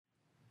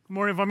Good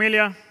morning,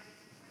 familia.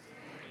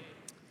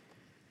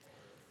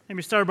 Let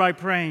me start by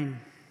praying.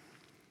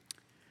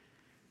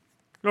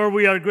 Lord,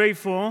 we are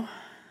grateful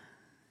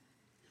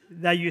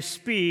that you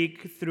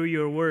speak through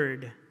your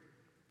word.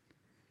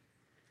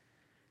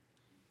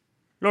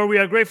 Lord, we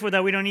are grateful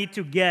that we don't need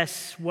to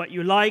guess what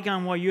you like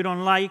and what you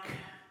don't like,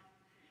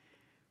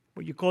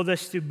 what you called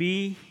us to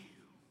be.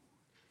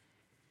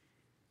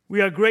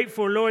 We are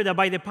grateful, Lord, that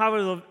by the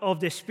power of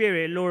the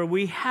Spirit, Lord,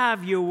 we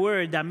have your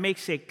word that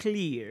makes it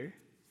clear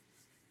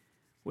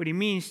what it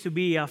means to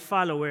be a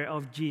follower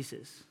of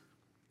Jesus.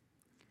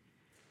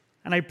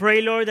 And I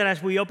pray, Lord, that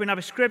as we open up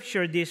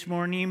Scripture this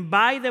morning,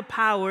 by the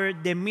power,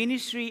 the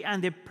ministry,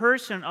 and the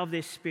person of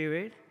the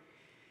Spirit,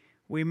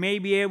 we may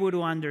be able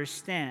to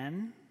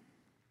understand,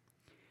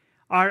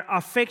 our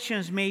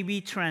affections may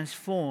be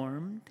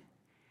transformed,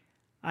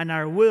 and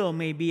our will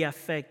may be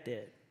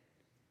affected,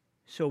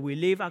 so we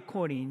live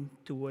according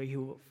to what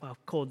you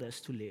have called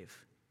us to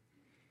live.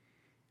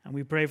 And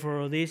we pray for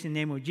all this in the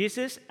name of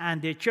Jesus,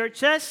 and the church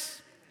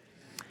says,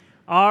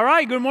 all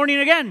right, good morning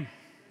again.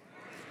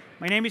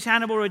 My name is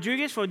Hannibal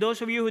Rodriguez. For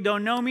those of you who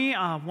don't know me,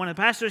 I'm one of the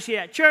pastors here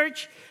at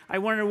church. I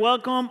want to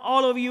welcome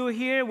all of you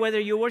here, whether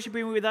you're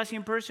worshiping with us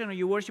in person or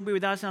you're worshiping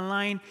with us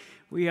online.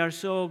 We are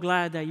so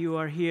glad that you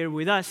are here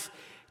with us.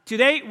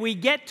 Today, we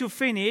get to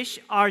finish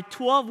our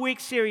 12-week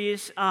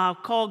series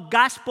called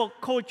Gospel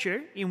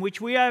Culture, in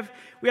which we have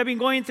been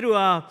going through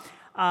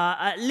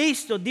a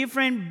list of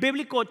different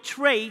biblical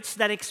traits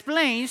that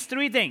explains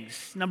three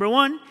things. Number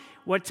one,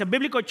 what's a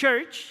biblical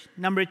church?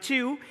 Number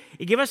two,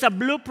 it gives us a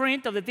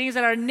blueprint of the things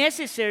that are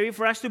necessary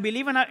for us to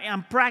believe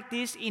and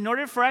practice in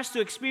order for us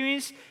to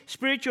experience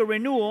spiritual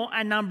renewal.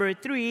 And number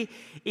three,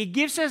 it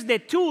gives us the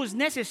tools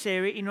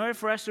necessary in order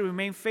for us to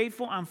remain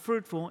faithful and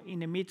fruitful in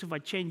the midst of a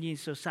changing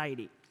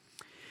society.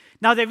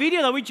 Now, the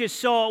video that we just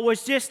saw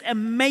was just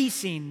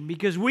amazing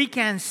because we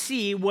can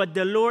see what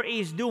the Lord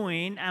is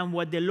doing and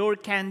what the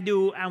Lord can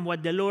do and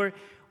what the Lord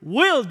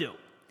will do.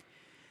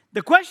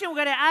 The question we're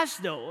going to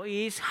ask, though,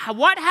 is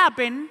what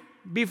happened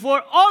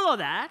before all of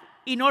that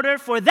in order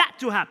for that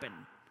to happen?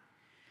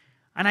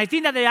 And I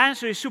think that the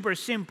answer is super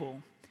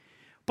simple.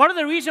 Part of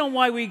the reason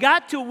why we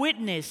got to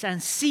witness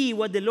and see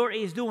what the Lord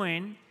is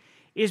doing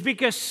is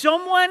because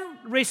someone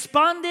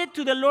responded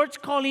to the Lord's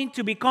calling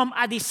to become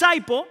a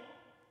disciple.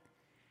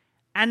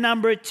 And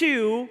number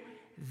two,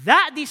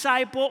 that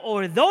disciple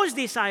or those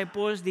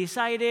disciples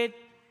decided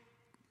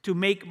to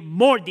make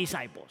more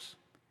disciples.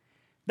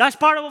 That's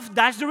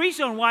the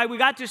reason why we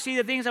got to see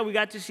the things that we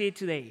got to see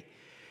today.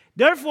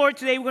 Therefore,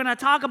 today we're going to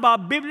talk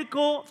about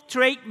biblical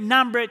trait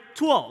number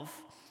 12,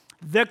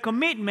 the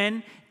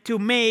commitment to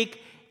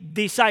make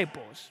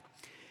disciples.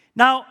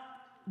 Now,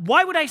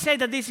 why would I say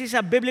that this is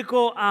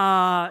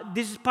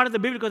this is part of the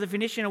biblical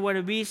definition of what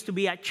it means to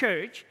be a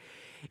church?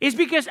 It's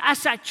because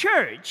as a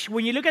church,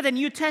 when you look at the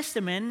New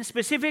Testament,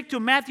 specific to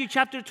Matthew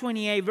chapter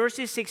 28,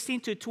 verses 16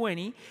 to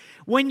 20,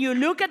 when you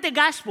look at the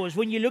Gospels,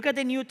 when you look at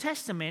the New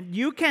Testament,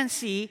 you can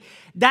see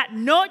that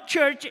no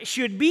church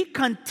should be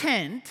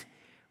content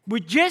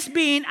with just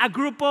being a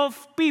group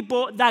of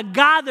people that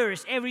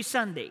gathers every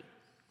Sunday.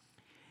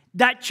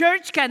 That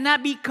church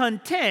cannot be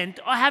content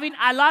or having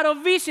a lot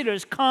of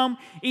visitors come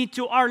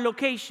into our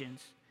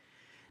locations.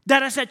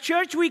 That as a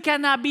church, we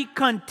cannot be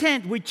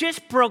content with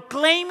just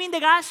proclaiming the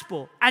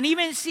gospel and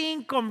even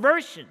seeing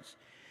conversions.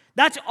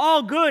 That's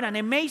all good and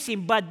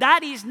amazing, but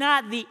that is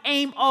not the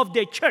aim of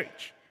the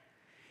church.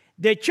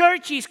 The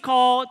church is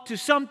called to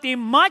something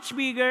much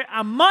bigger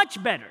and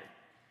much better.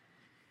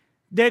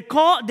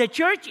 The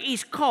church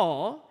is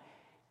called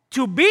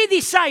to be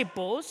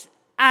disciples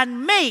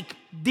and make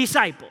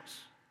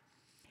disciples.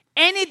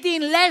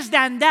 Anything less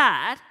than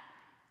that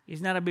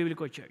is not a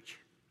biblical church.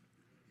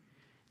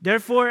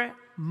 Therefore,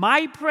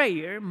 my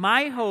prayer,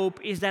 my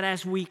hope is that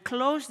as we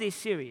close this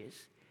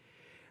series,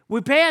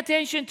 we pay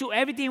attention to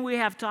everything we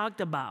have talked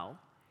about,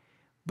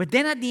 but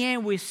then at the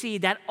end we see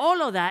that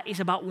all of that is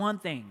about one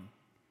thing.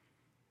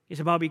 It's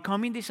about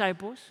becoming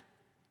disciples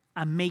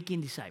and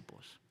making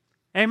disciples.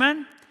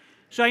 Amen?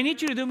 So I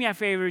need you to do me a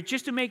favor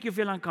just to make you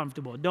feel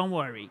uncomfortable. Don't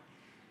worry.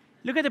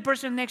 Look at the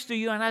person next to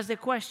you and ask the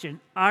question,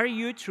 are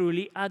you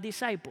truly a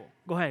disciple?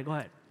 Go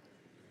ahead.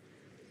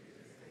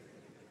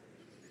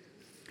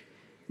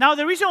 Now,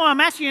 the reason why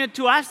I'm asking you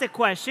to ask the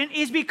question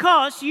is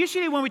because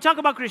usually when we talk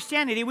about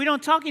Christianity, we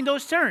don't talk in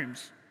those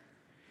terms.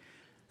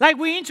 Like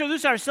we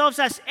introduce ourselves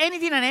as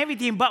anything and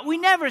everything, but we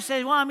never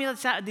say, well, I'm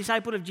a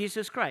disciple of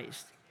Jesus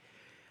Christ.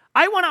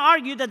 I want to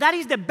argue that that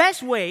is the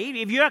best way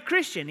if you're a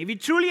Christian, if you're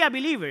truly a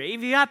believer,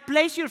 if you have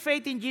placed your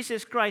faith in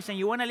Jesus Christ and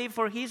you want to live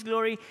for His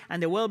glory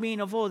and the well-being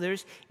of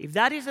others, if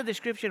that is the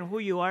description of who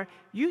you are,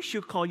 you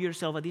should call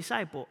yourself a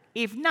disciple.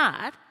 If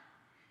not,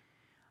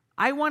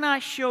 I want to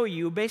show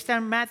you, based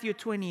on Matthew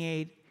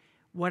 28,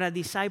 what a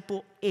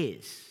disciple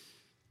is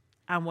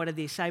and what a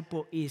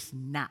disciple is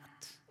not.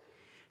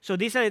 So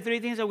these are the three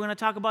things that we're going to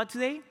talk about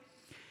today.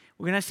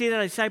 We're going to see that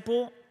a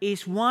disciple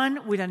is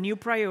one with a new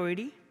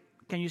priority.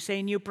 Can you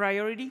say new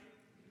priority?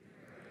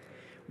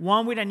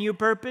 One with a new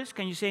purpose.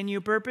 Can you say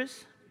new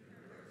purpose?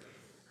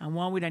 And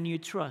one with a new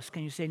trust.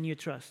 Can you say new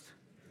trust?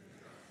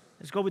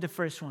 Let's go with the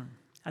first one.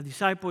 A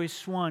disciple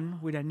is one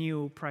with a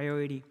new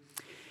priority.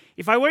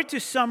 If I were to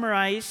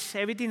summarize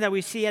everything that we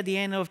see at the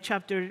end of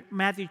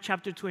Matthew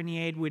chapter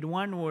 28 with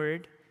one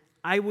word,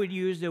 I would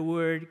use the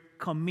word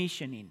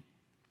commissioning.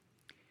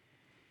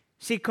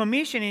 See,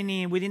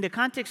 commissioning within the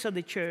context of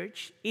the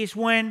church is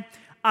when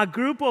a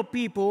group of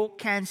people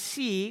can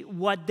see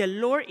what the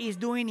Lord is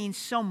doing in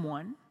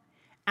someone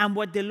and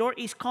what the Lord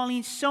is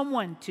calling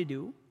someone to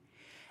do.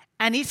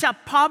 And it's a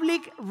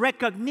public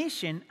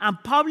recognition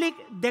and public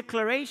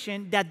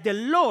declaration that the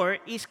Lord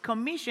is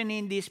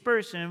commissioning this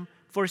person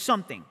for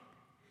something.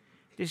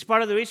 This is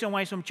part of the reason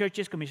why some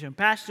churches commission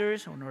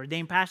pastors or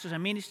ordain pastors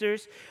and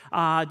ministers.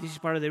 This is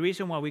part of the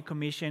reason why we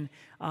commission,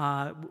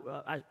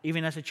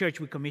 even as a church,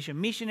 we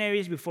commission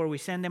missionaries before we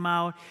send them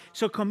out.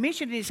 So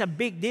commissioning is a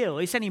big deal.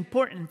 It's an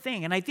important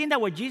thing. And I think that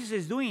what Jesus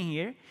is doing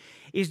here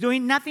is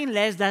doing nothing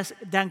less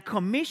than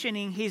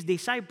commissioning his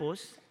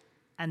disciples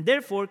and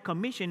therefore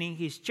commissioning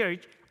his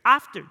church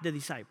after the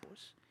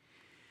disciples.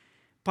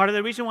 Part of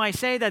the reason why I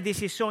say that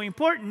this is so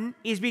important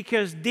is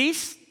because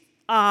this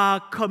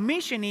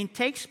commissioning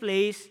takes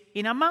place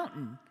in a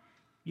mountain.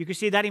 You can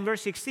see that in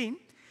verse 16.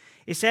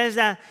 It says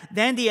that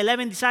then the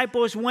 11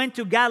 disciples went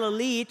to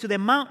Galilee to the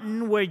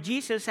mountain where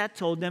Jesus had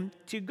told them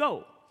to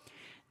go.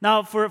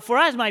 Now, for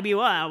us, it might be,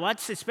 well,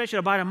 what's special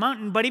about a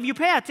mountain? But if you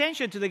pay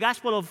attention to the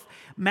Gospel of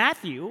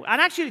Matthew, and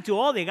actually to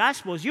all the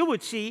Gospels, you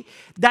would see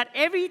that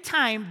every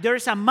time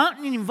there's a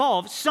mountain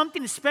involved,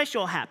 something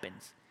special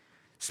happens.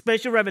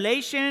 Special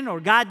revelation or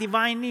God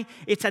divinely,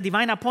 it's a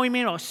divine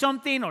appointment or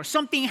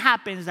something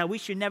happens that we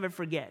should never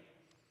forget.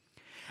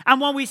 And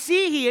what we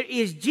see here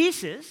is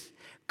Jesus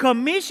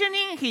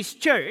commissioning his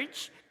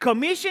church,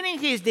 commissioning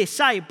his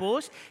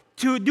disciples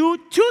to do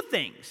two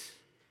things.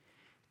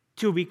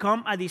 To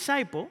become a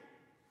disciple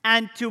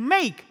and to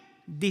make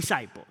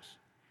disciples.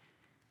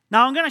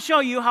 Now, I'm going to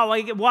show you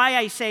why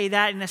I say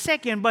that in a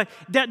second, but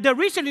the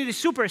reason is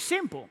super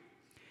simple.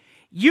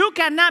 You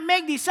cannot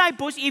make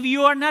disciples if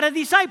you are not a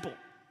disciple.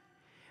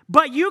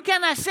 But you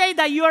cannot say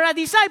that you are a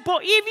disciple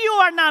if you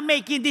are not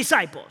making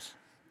disciples.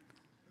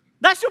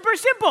 That's super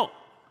simple.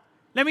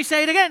 Let me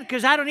say it again,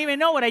 because I don't even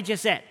know what I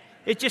just said.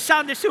 It just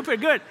sounded super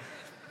good.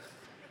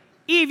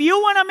 If you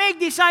want to make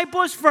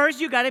disciples,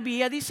 first you got to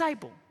be a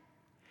disciple.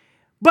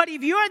 But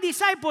if you're a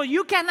disciple,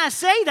 you cannot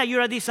say that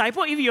you're a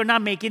disciple if you're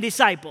not making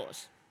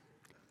disciples.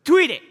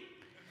 Tweet it.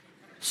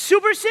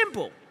 Super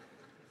simple.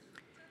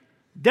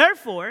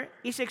 Therefore,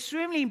 it's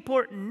extremely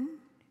important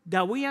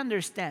that we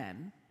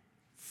understand,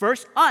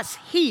 first us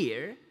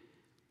here,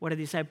 what a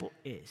disciple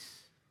is.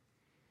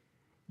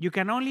 You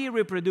can only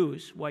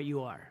reproduce what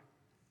you are.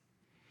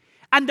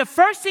 And the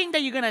first thing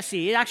that you're going to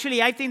see,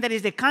 actually I think that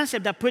is the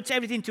concept that puts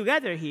everything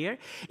together here,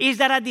 is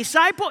that a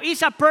disciple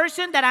is a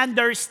person that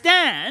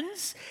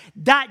understands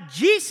that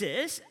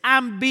Jesus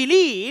and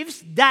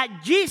believes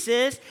that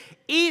Jesus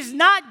is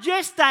not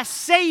just a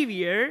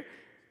Savior,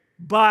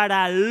 but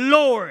a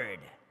Lord.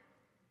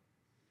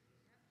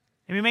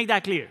 Let me make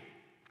that clear.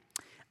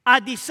 A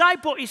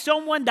disciple is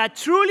someone that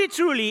truly,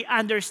 truly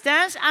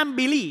understands and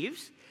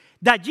believes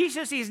that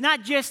Jesus is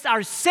not just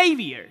our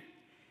Savior,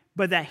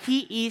 but that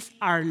he is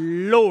our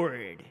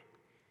Lord.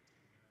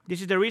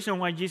 This is the reason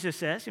why Jesus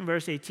says in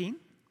verse 18,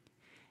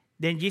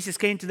 then Jesus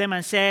came to them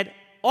and said,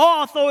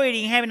 all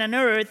authority in heaven and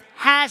earth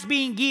has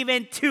been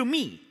given to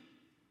me.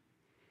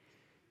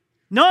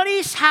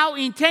 Notice how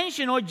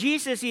intentional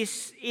Jesus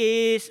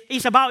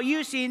is about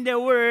using the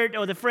word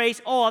or the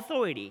phrase all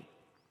authority.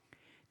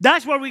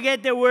 That's where we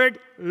get the word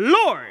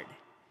Lord.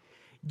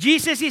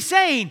 Jesus is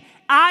saying,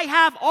 I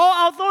have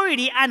all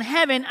authority on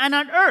heaven and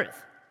on earth.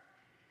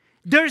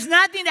 There's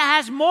nothing that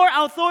has more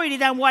authority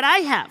than what I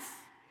have.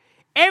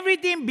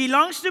 Everything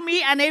belongs to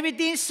me and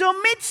everything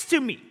submits to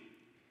me.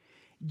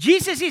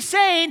 Jesus is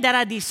saying that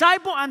a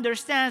disciple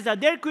understands that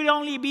there could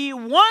only be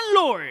one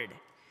Lord,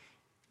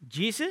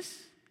 Jesus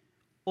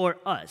or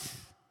us,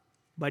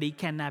 but it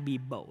cannot be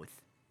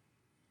both.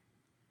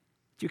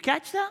 Did you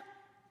catch that?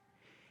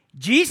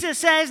 Jesus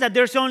says that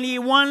there's only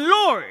one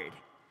Lord,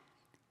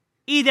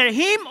 either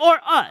him or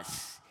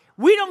us.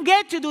 We don't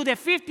get to do the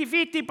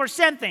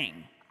 50-50% thing.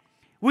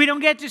 We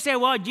don't get to say,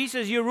 well,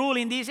 Jesus, you rule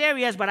in these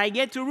areas, but I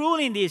get to rule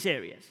in these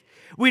areas.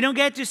 We don't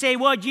get to say,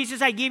 well, Jesus,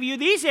 I give you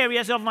these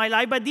areas of my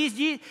life, but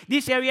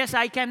these areas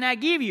I cannot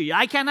give you.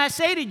 I cannot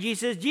say to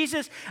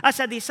Jesus, as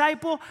a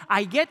disciple,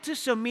 I get to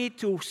submit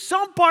to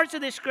some parts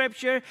of the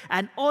Scripture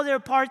and other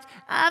parts,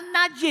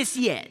 not just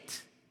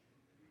yet.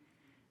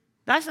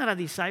 That's not a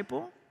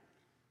disciple.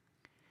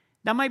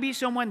 That might be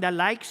someone that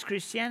likes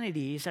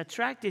Christianity, is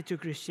attracted to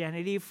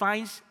Christianity,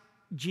 finds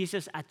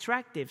Jesus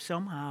attractive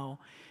somehow,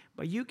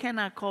 but you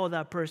cannot call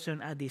that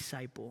person a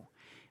disciple,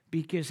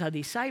 because a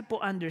disciple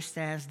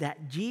understands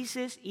that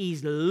Jesus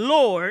is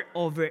Lord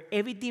over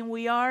everything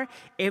we are,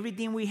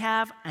 everything we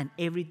have, and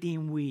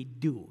everything we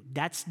do.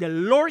 That's the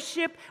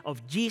lordship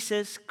of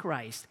Jesus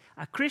Christ.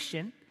 A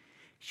Christian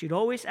should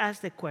always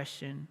ask the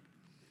question,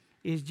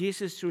 is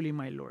Jesus truly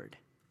my Lord?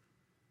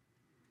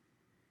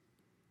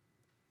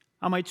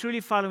 Am I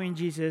truly following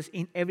Jesus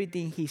in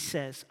everything he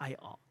says I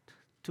ought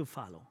to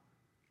follow?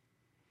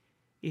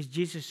 Is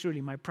Jesus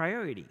truly my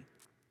priority?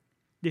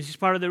 This is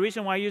part of the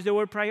reason why I use the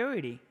word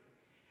priority.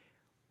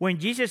 When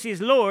Jesus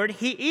is Lord,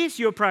 He is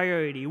your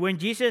priority. When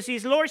Jesus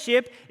is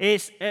Lordship,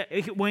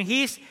 when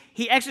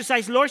He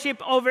exercises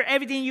Lordship over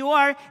everything you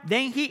are,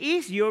 then He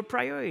is your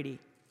priority.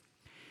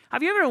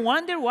 Have you ever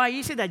wondered why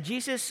is it that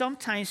Jesus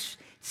sometimes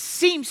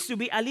seems to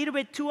be a little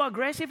bit too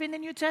aggressive in the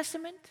New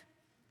Testament?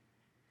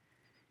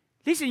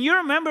 Listen, you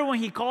remember when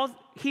He called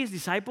His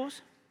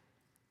disciples?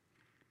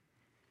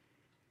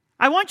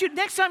 I want you,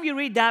 next time you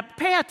read that,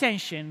 pay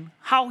attention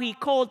how He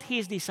called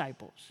His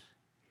disciples.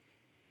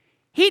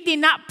 He did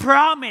not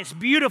promise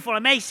beautiful,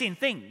 amazing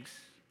things.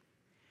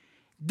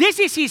 This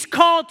is His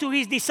call to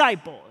His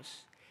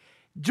disciples.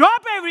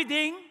 Drop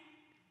everything,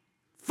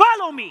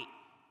 follow me.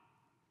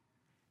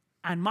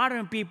 And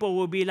modern people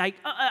will be like,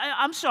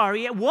 I'm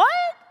sorry, what?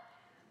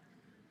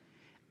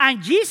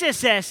 And Jesus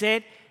says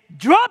it,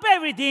 drop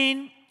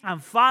everything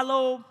and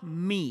follow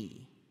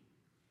me.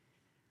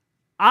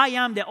 I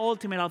am the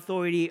ultimate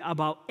authority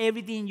about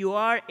everything you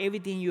are,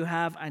 everything you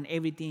have, and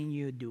everything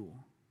you do.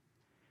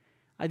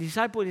 A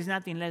disciple is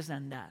nothing less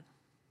than that.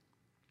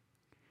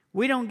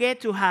 We don't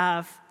get to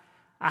have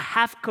a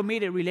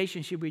half-committed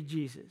relationship with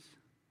Jesus.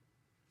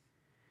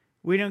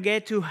 We don't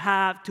get to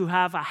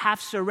have a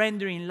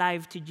half-surrendering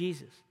life to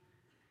Jesus.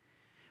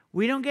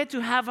 We don't get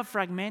to have a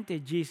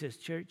fragmented Jesus,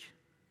 church.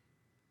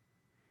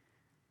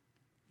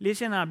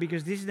 Listen up,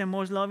 because this is the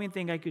most loving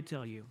thing I could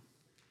tell you.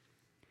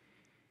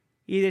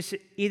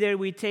 Either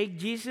we take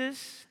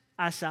Jesus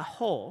as a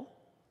whole,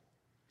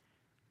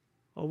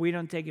 or we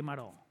don't take Him at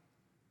all.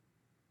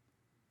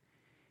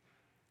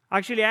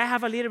 Actually, I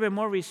have a little bit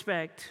more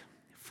respect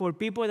for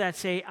people that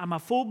say, I'm a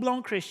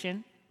full-blown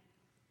Christian,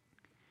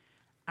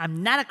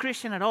 I'm not a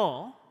Christian at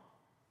all,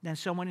 than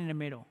someone in the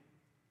middle.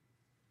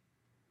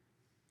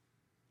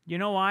 You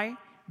know why?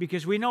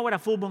 Because we know what a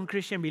full-blown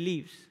Christian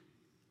believes.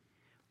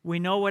 We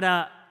know what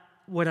a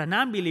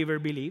non-believer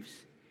believes,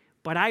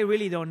 but I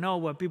really don't know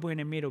what people in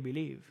the middle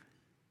believe.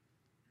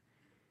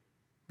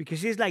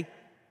 Because it's like,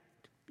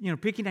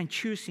 picking and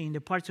choosing the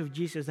parts of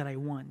Jesus that I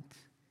want.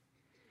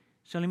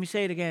 So let me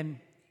say it again.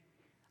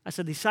 As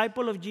a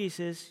disciple of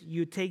Jesus,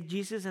 you take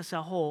Jesus as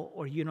a whole,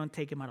 or you don't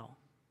take Him at all.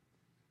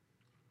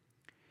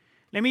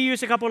 Let me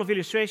use a couple of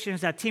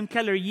illustrations that Tim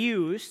Keller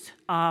used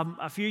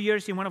a few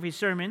years in one of his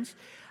sermons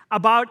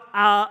about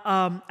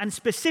a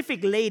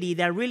specific lady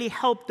that really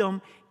helped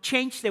him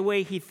change the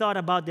way he thought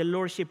about the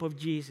lordship of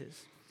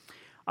Jesus.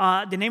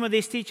 The name of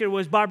this teacher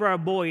was Barbara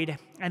Boyd,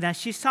 and as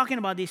she's talking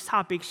about this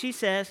topic, she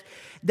says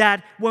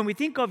that when we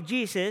think of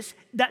Jesus,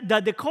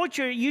 that the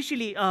culture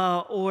usually,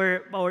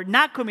 or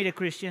not committed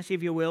Christians,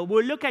 if you will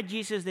look at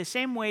Jesus the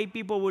same way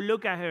people will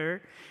look at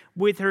her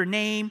with her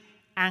name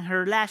and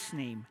her last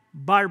name,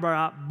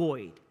 Barbara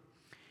Boyd.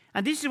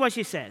 And this is what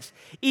she says.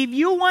 If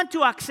you want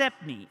to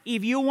accept me,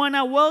 if you want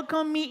to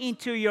welcome me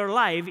into your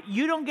life,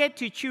 you don't get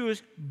to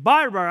choose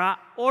Barbara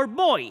or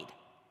Boyd.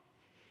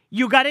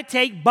 You got to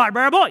take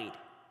Barbara Boyd.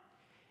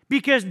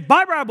 Because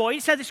Barbara Boyd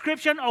is a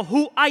description of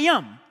who I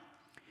am.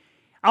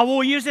 I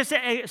will use the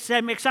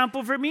same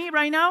example for me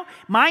right now.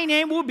 My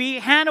name will be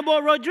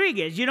Hannibal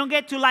Rodriguez. You don't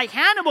get to like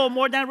Hannibal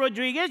more than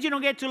Rodriguez. You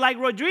don't get to like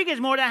Rodriguez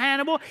more than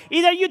Hannibal.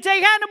 Either you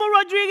take Hannibal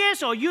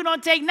Rodriguez or you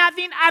don't take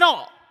nothing at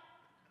all.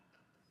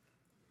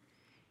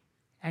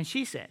 And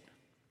she said,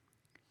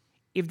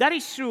 if that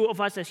is true of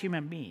us as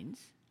human beings,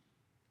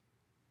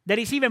 that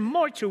is even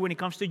more true when it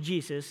comes to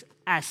Jesus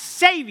as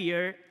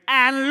Savior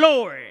and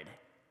Lord.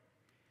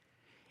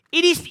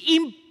 It is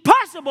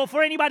impossible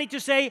for anybody to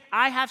say,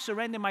 I have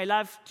surrendered my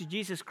life to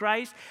Jesus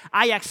Christ.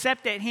 I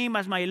accepted Him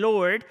as my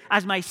Lord,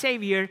 as my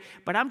Savior,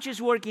 but I'm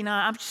still working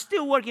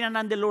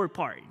on the Lord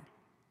part.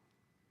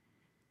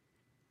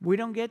 We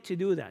don't get to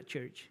do that,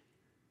 church.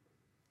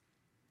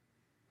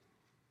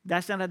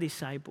 That's not a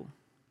disciple.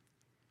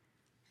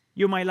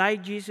 You might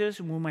like Jesus,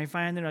 you might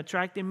find Him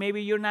attractive.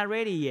 Maybe you're not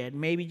ready yet.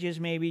 Maybe, just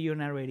maybe, you're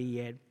not ready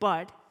yet.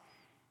 But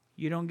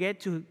you don't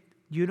get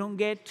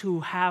to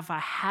have a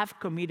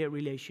half-committed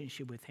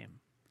relationship with Him.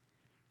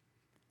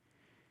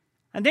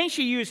 And then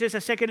she uses a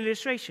second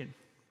illustration.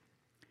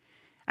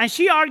 And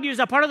she argues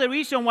that part of the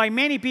reason why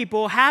many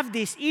people have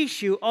this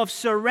issue of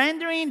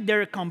surrendering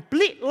their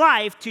complete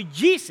life to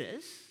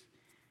Jesus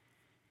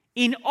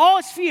in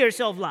all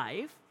spheres of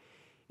life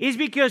is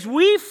because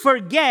we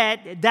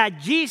forget that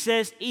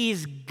Jesus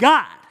is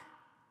God.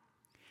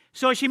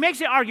 So she makes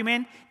the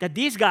argument that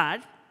this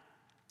God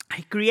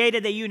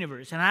created the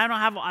universe. And I don't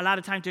have a lot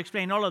of time to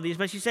explain all of this,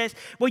 but she says,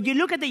 when you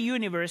look at the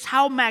universe,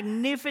 how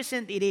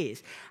magnificent it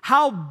is,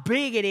 how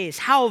big it is,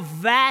 how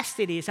vast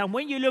it is, and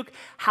when you look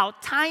how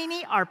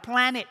tiny our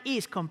planet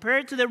is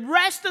compared to the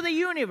rest of the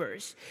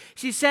universe,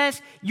 she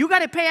says, you got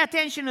to pay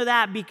attention to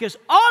that because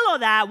all of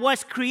that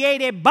was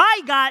created by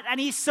God and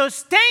is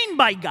sustained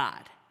by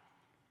God.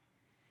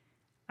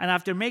 And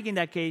after making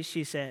that case,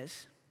 she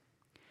says,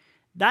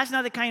 that's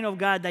not the kind of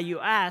God that you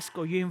ask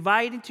or you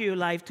invite into your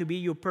life to be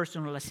your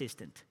personal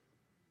assistant.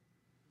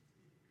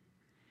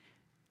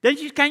 Then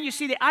can you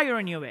see the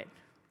irony of it?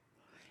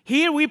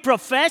 Here we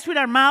profess with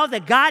our mouth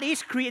that God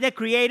is the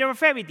creator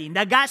of everything,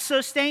 that God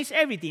sustains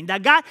everything,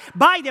 that God,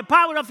 by the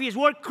power of his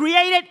word,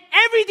 created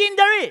everything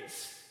there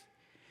is.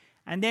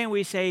 And then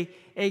we say,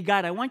 hey,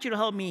 God, I want you to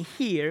help me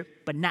here,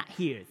 but not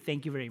here.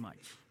 Thank you very much.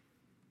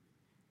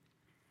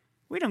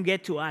 We don't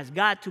get to ask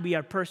God to be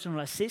our personal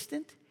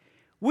assistant.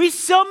 We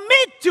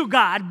submit to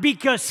God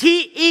because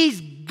he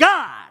is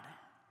God.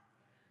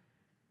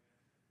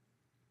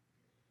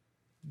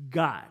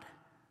 God.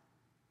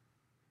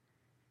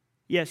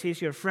 Yes,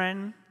 he's your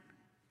friend.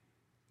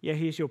 Yeah,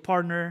 he's your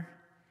partner.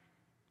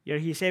 Yeah,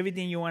 he's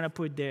everything you want to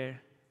put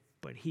there.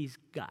 But he's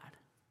God.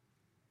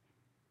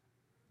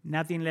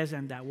 Nothing less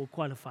than that will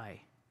qualify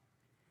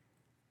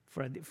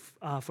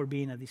for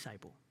being a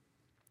disciple.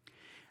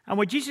 And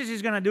what Jesus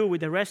is going to do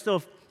with the rest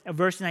of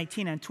verse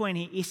 19 and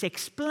 20 is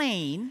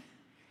explain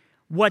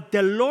what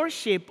the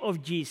lordship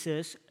of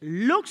Jesus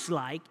looks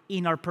like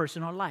in our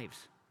personal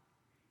lives.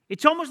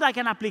 It's almost like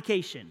an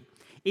application.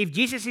 If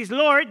Jesus is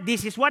Lord,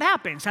 this is what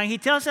happens. And he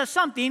tells us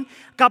something,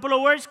 a couple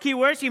of words, key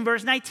words in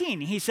verse 19.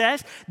 He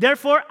says,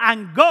 therefore,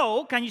 and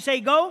go, can you say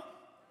go?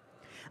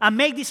 And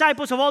make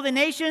disciples of all the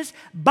nations,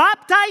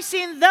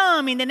 baptizing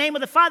them in the name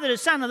of the Father, the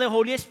Son, and the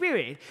Holy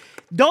Spirit.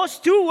 Those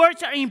two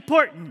words are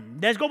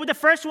important. Let's go with the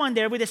first one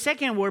there, with the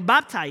second word,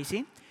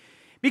 baptizing.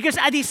 Because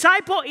a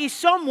disciple is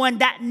someone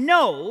that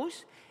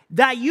knows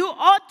that you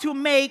ought to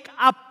make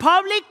a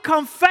public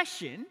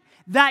confession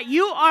that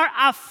you are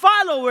a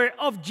follower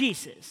of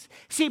Jesus.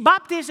 See,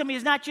 baptism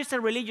is not just a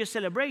religious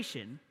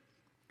celebration.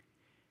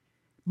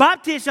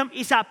 Baptism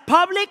is a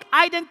public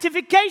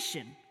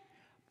identification,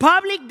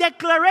 public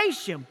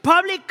declaration,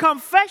 public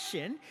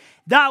confession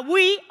that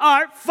we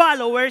are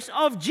followers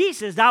of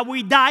Jesus, that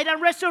we died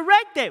and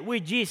resurrected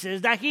with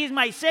Jesus, that he is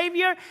my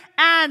Savior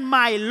and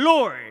my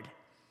Lord.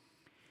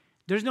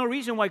 There's no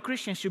reason why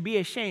Christians should be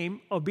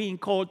ashamed of being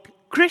called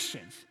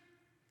Christians.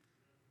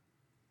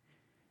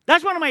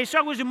 That's one of my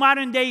struggles with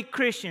modern day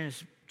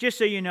Christians, just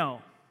so you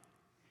know.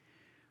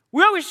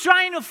 We're always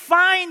trying to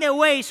find a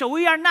way so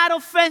we are not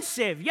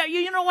offensive. Yeah,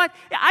 you know what?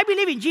 I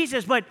believe in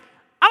Jesus, but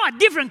I'm a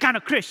different kind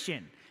of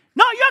Christian.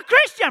 No, you're a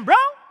Christian, bro.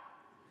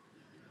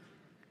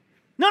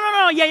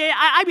 No. Yeah,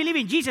 I believe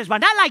in Jesus,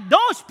 but not like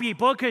those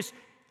people because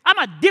I'm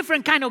a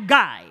different kind of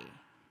guy.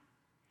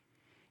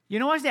 You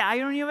know what's the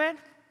irony of it?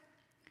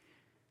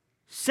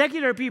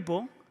 Secular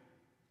people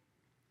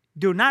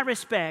do not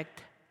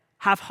respect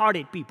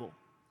half-hearted people.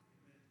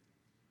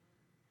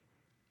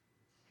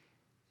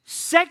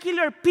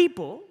 Secular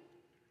people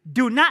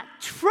do not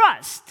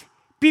trust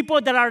people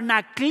that are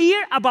not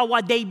clear about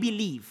what they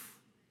believe.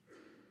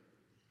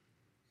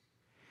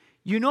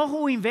 You know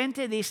who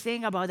invented this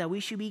thing about that we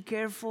should be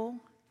careful?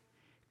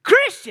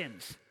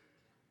 Christians.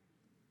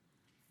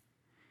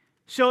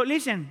 So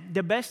listen,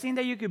 the best thing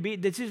that you could be,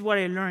 this is what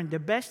I learned, the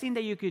best thing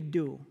that you could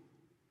do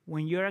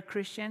when you're a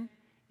Christian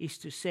is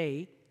to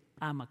say,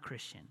 I'm a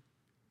Christian.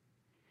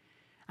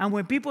 And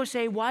when people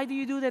say, why do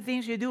you do the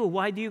things you do?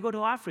 Why do you go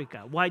to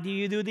Africa? Why do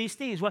you do these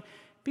things? Well,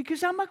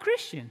 because I'm a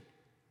Christian.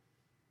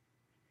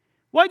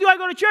 Why do I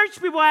go to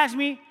church? People ask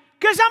me,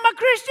 because I'm a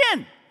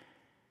Christian.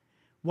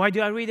 Why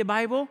do I read the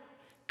Bible?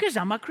 Because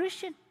I'm a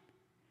Christian.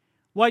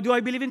 Why do I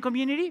believe in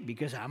community?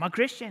 Because I'm a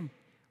Christian.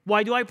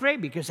 Why do I pray?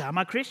 Because I'm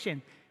a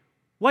Christian.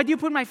 Why do you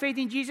put my faith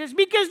in Jesus?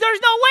 Because there's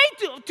no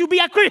way to be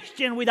a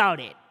Christian without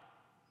it.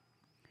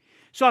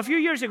 So a few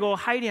years ago,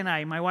 Heidi and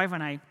I, my wife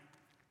and I,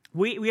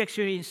 we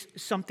experienced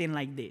something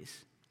like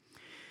this.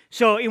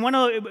 So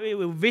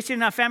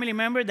visiting a family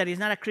member that is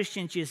not a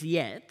Christian just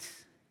yet.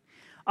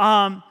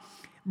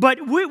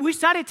 But we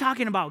started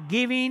talking about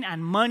giving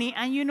and money.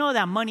 And you know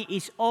that money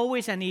is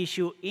always an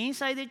issue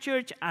inside the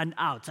church and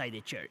outside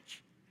the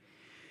church.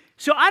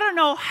 So I don't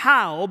know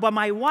how, but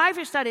my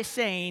wife started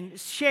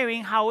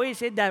sharing how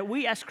is it that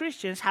we as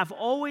Christians have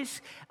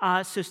always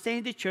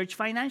sustained the church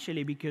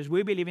financially because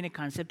we believe in the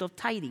concept of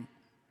tithing,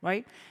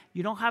 right?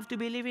 You don't have to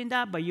believe in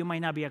that, but you might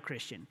not be a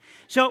Christian.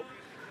 So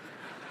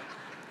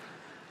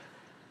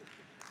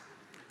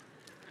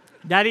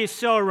that is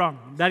so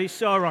wrong. That is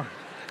so wrong.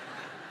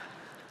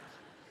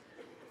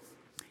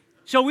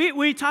 So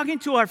we're talking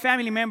to our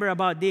family member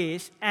about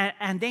this,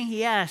 and then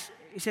he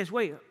says,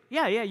 wait,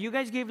 yeah, you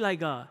guys give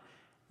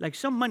like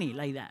some money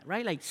like that,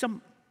 right? Like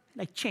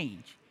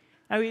change.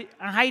 And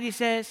Heidi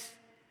says,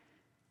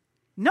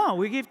 no,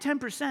 we give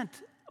 10%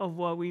 of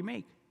what we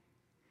make.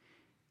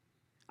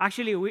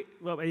 Actually,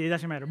 it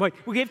doesn't matter. But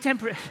we give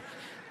 10%.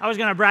 I was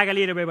going to brag a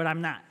little bit, but I'm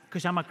not,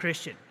 because I'm a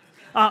Christian.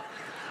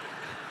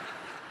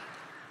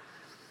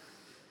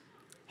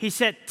 He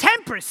said,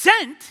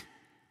 10%?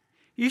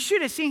 You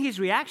should have seen his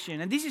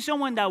reaction. And this is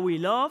someone that we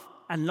love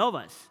and love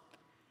us.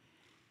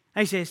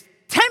 And he says,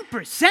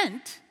 10%?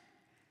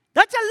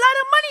 That's a lot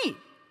of money.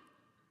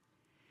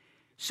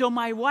 So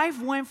my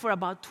wife went for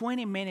about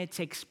 20 minutes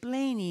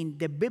explaining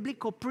the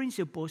biblical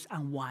principles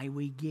and why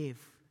we give.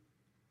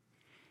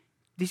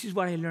 This is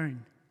what I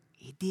learned.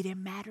 It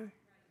didn't matter.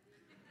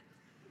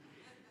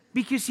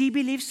 Because he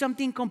believed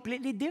something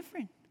completely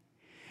different.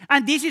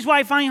 And this is why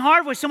I find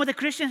hard with some of the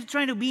Christians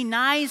trying to be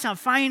nice and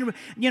find,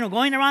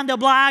 going around the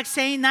block,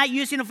 saying, not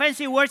using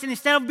offensive words, and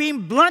instead of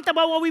being blunt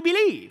about what we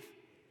believe.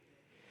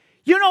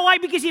 You know why?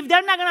 Because if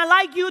they're not going to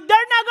like you, they're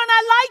not going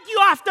to like you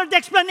after the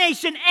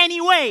explanation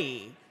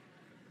anyway.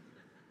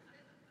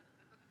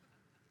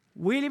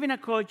 We live in a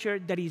culture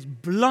that is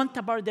blunt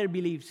about their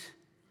beliefs.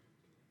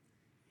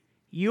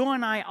 You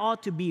and I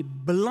ought to be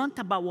blunt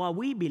about what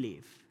we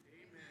believe.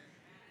 Amen.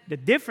 The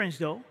difference,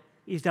 though,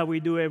 is that we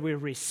do it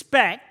with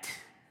respect,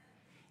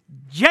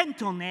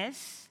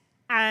 gentleness,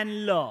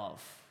 and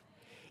love.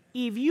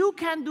 If you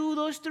can do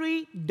those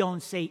three,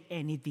 don't say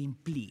anything,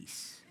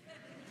 please.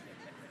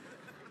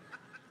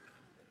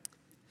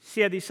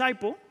 See, a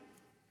disciple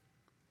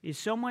is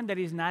someone that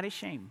is not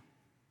ashamed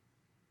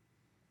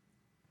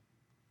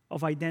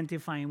of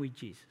identifying with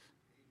Jesus.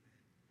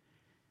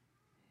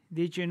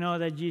 Did you know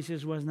that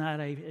Jesus was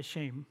not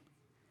ashamed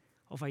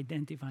of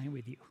identifying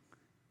with you?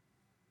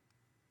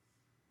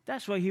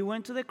 That's why he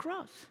went to the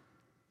cross.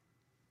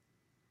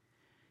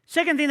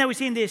 Second thing that we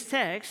see in this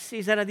text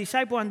is that a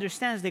disciple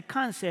understands the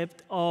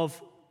concept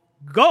of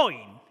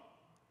going.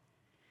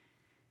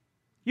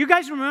 You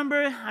guys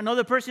remember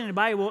another person in the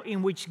Bible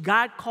in which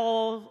God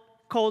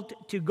called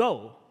to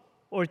go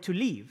or to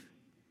leave?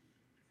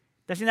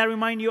 Doesn't that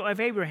remind you of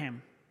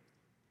Abraham?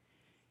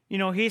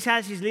 He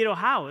has his little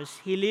house.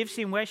 He lives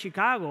in West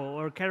Chicago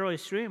or Carroll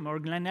Stream or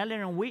Glen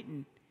Ellen and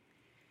Wheaton.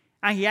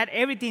 And he had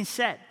everything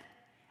set.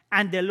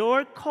 And the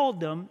Lord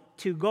called them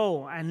to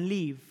go and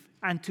leave,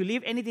 and to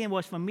leave anything that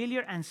was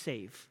familiar and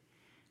safe.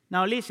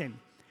 Now listen,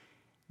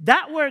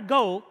 that word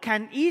go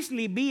can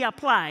easily be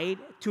applied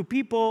to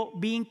people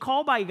being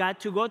called by God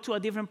to go to a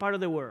different part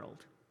of the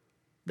world.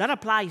 That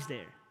applies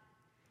there.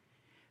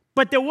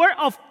 But the word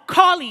of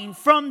calling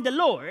from the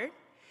Lord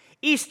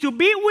is to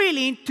be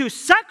willing to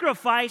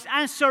sacrifice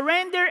and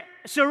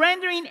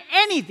surrendering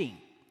anything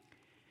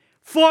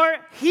for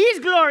His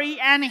glory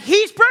and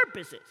His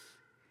purposes.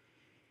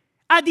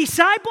 A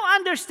disciple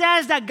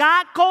understands that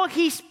God called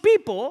His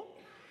people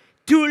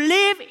to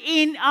live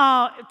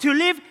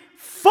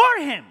for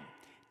Him,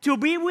 to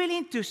be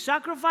willing to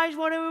sacrifice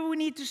whatever we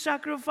need to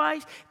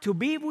sacrifice, to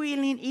be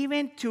willing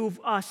even to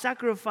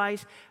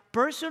sacrifice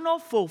personal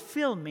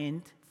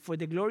fulfillment for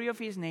the glory of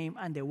His name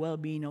and the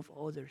well-being of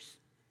others.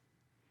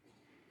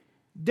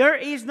 There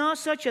is no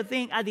such a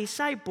thing, a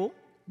disciple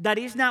that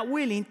is not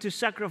willing to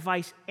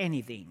sacrifice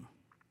anything.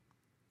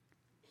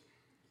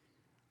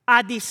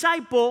 A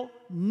disciple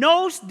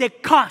knows the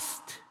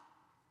cost,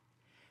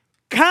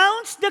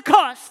 counts the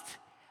cost,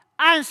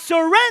 and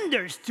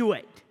surrenders to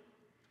it.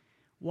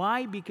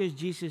 Why? Because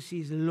Jesus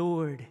is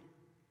Lord.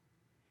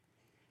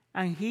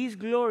 And His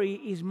glory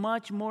is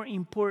much more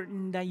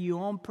important than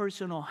your own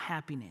personal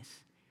happiness.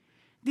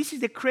 This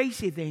is the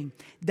crazy thing,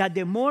 that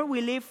the more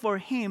we live for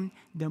Him,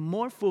 the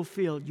more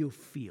fulfilled you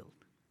feel.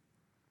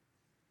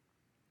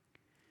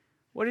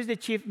 What is the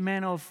chief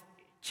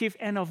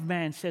end of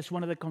man, says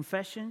one of the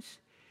confessions?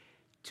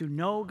 To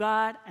know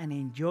God and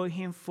enjoy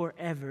Him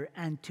forever.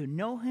 And to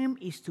know Him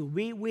is to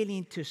be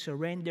willing to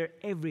surrender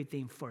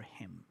everything for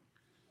Him.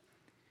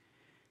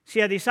 See,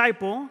 a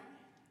disciple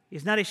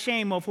is not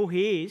ashamed of who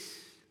he is.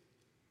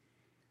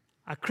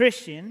 A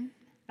Christian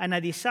and a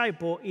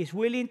disciple is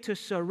willing to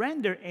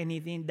surrender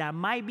anything that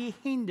might be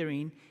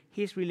hindering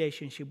his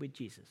relationship with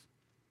Jesus.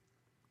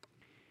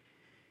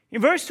 In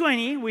verse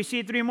 20, we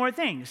see three more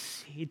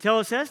things. He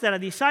tells us that a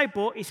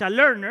disciple is a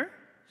learner,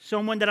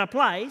 someone that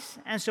applies,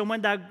 and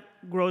someone that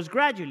grows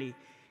gradually.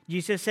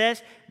 Jesus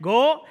says,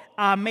 go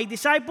make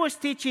disciples,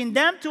 teaching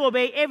them to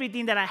obey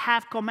everything that I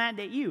have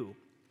commanded you.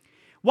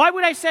 Why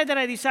would I say that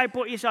a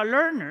disciple is a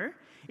learner?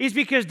 It's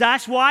because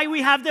that's why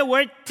we have the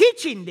word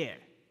teaching there.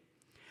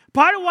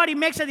 Part of what it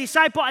makes a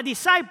disciple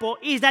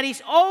is that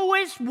he's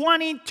always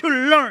wanting to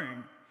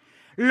learn.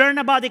 Learn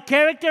about the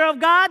character of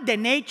God, the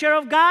nature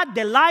of God,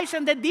 the likes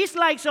and the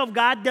dislikes of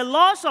God, the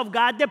laws of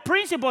God, the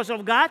principles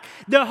of God,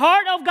 the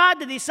heart of God,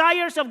 the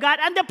desires of God,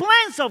 and the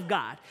plans of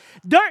God.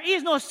 There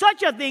is no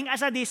such a thing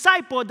as a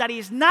disciple that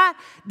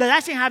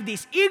doesn't have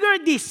this eager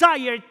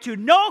desire to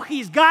know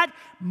his God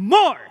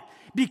more.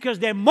 Because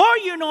the more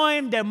you know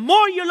Him, the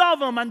more you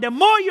love Him, and the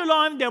more you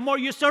love Him, the more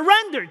you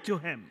surrender to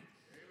Him.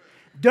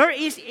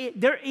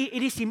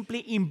 It is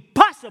simply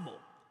impossible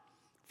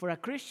for a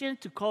Christian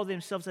to call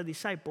themselves a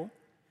disciple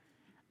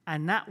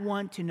and not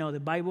want to know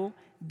the Bible,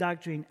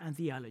 doctrine, and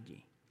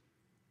theology.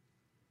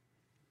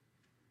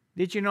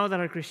 Did you know that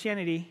our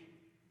Christianity,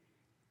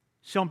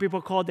 some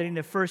people called it in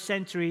the first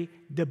century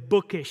the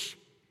bookish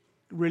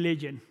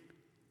religion?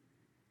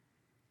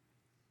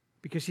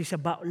 Because it's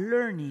about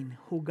learning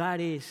who God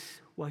is,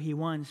 what He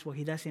wants, what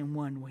He doesn't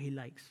want, what He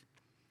likes.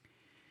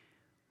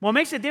 What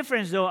makes a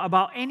difference, though,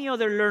 about any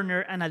other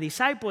learner and a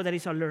disciple that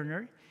is a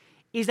learner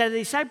is that the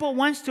disciple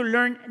wants to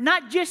learn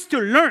not just to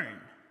learn,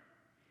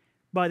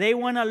 but they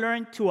want to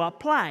learn to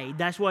apply.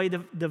 That's why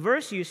the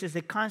verse uses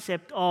the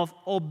concept of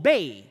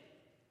obey.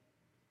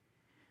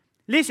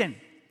 Listen,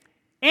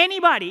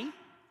 anybody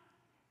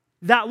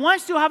that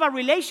wants to have a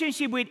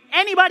relationship with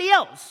anybody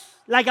else,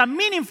 like a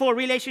meaningful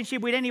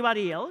relationship with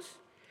anybody else,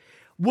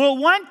 will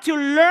want to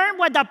learn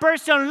what the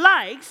person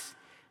likes,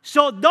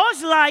 so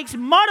those likes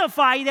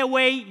modify the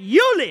way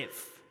you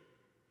live.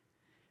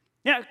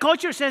 Yeah,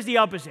 culture says the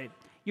opposite.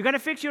 You got to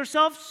fix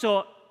yourself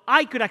so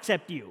I could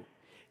accept you.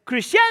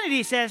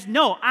 Christianity says,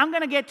 no, I'm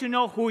going to get to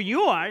know who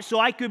you are so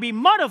I could be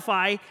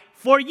modified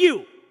for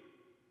you.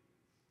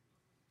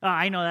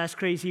 I know that's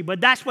crazy,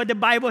 but that's what the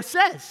Bible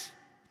says.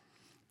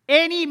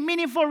 Any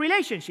meaningful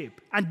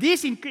relationship, and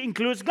this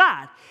includes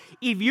God.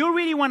 If you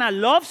really want to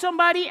love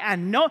somebody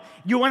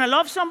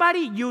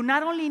you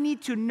not only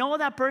need to know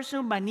that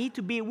person, but need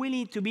to be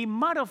willing to be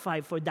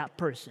modified for that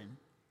person.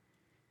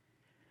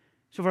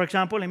 So, for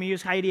example, let me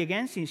use Heidi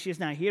again. Since she's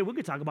not here, we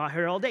could talk about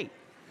her all day.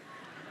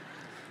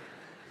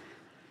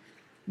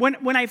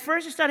 When I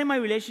first started my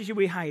relationship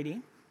with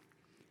Heidi,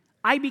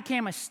 I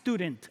became a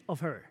student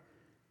of her,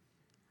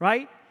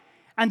 right?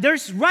 And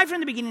right from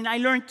the beginning, I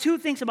learned two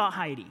things about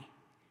Heidi.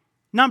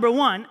 Number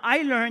one,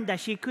 I learned that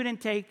she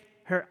couldn't take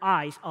her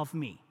eyes off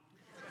me.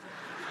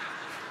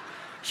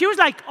 She was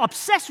like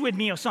obsessed with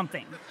me or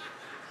something.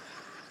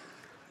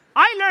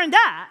 I learned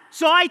that,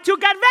 so I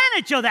took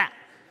advantage of that.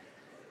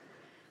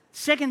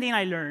 Second thing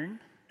I learned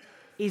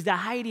is that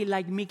Heidi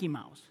liked Mickey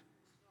Mouse.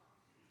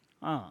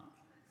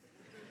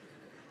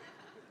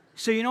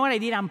 So you know what I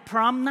did on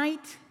prom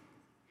night?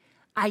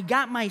 I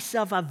got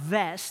myself a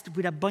vest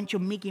with a bunch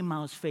of Mickey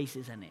Mouse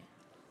faces in it.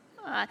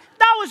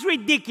 That was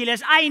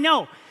ridiculous, I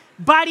know,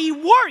 but it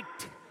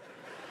worked.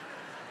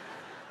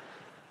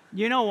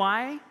 You know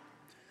why?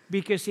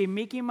 Because if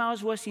Mickey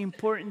Mouse was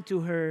important to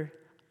her,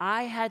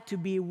 I had to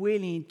be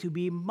willing to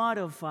be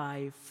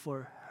modified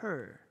for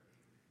her.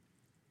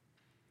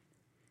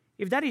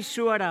 If that is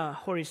true at a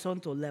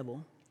horizontal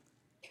level,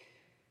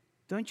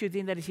 don't you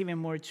think that is even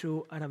more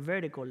true at a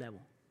vertical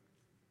level?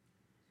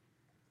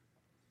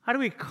 How do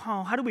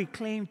we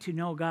claim to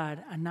know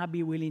God and not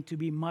be willing to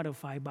be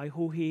modified by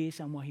who He is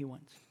and what He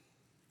wants?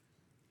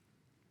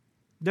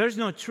 There's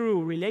no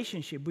true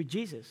relationship with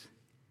Jesus.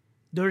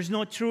 There's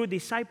no true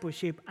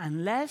discipleship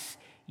unless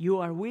you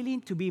are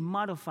willing to be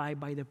modified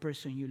by the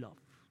person you love.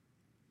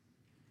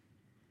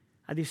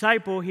 A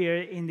disciple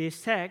here in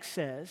this text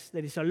says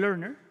that it's a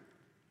learner,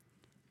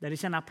 that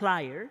is an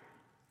applier,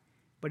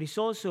 but it's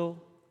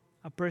also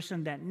a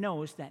person that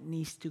knows that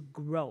needs to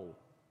grow.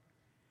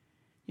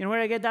 You know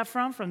where I get that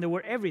from? From the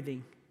word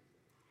everything.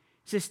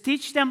 It says,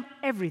 teach them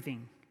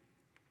everything.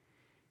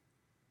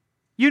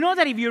 You know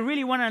that if you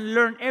really want to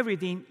learn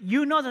everything,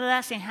 you know that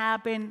doesn't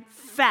happen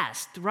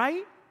fast,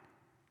 right?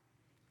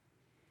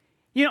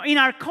 You know, in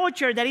our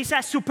culture, there is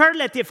a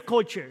superlative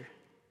culture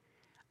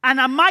and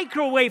a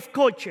microwave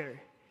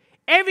culture.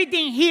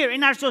 Everything here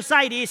in our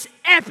society is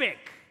epic,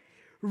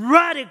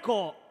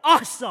 radical,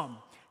 awesome,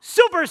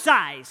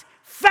 supersized,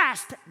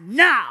 fast,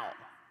 now.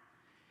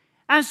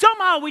 And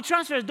somehow we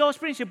transfer those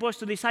principles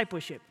to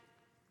discipleship.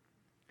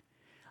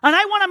 And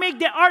I want to make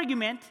the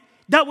argument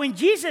that when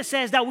Jesus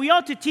says that we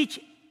ought to teach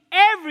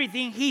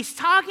everything, He's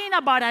talking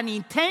about an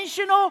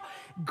intentional,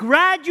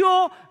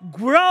 gradual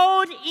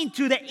growth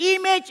into the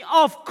image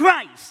of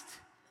Christ.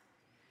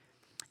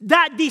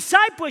 That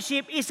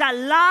discipleship is a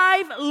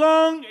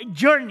lifelong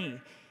journey.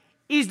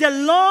 Is the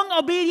long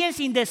obedience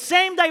in the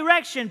same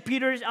direction,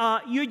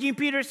 Eugene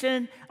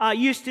Peterson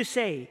used to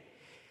say.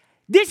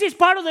 This is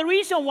part of the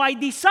reason why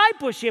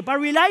discipleship, a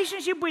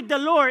relationship with the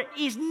Lord,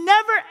 is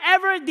never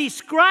ever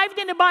described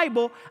in the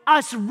Bible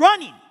as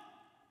running.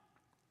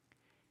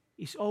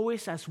 It's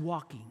always as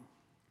walking.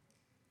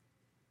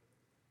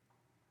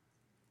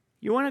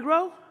 You want to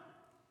grow?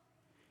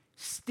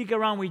 Stick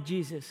around with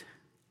Jesus,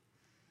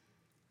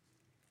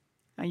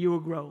 and you will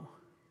grow.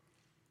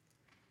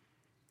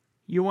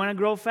 You want to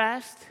grow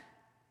fast?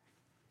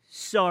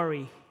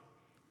 Sorry.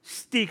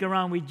 Stick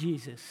around with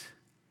Jesus,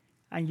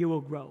 and you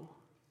will grow.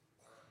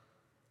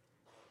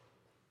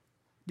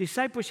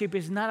 Discipleship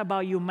is not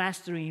about you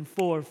mastering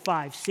 4,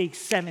 5, 6,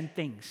 7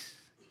 things.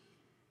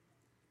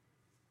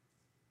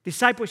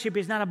 Discipleship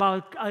is not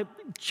about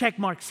check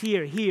marks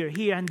here,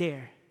 and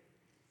there.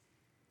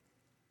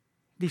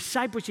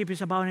 Discipleship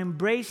is about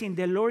embracing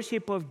the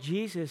lordship of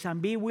Jesus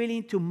and be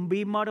willing to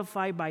be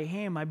modified by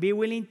Him and be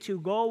willing to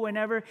go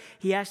whenever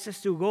He asks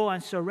us to go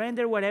and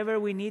surrender whatever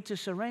we need to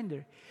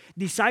surrender.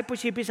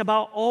 Discipleship is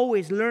about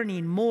always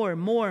learning more and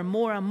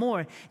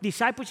more.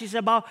 Discipleship is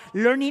about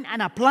learning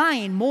and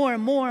applying more and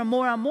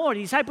more.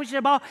 Discipleship is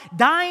about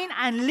dying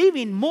and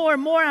living more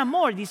and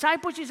more.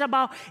 Discipleship is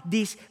about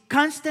this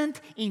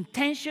constant,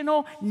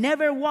 intentional,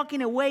 never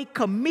walking away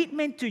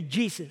commitment to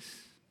Jesus.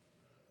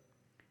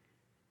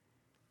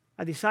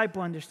 A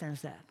disciple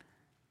understands that.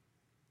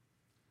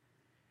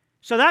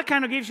 So that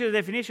kind of gives you the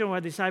definition of what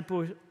a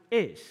disciple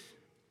is.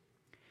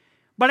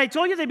 But I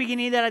told you at the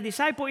beginning that a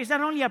disciple is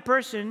not only a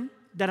person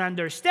that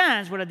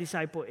understands what a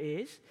disciple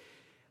is,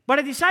 but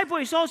a disciple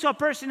is also a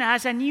person that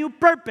has a new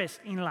purpose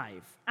in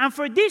life. And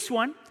for this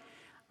one,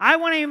 I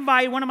want to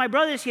invite one of my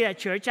brothers here at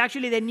church,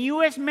 actually the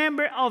newest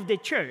member of the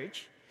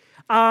church,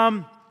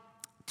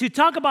 to to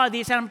talk about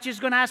this, and I'm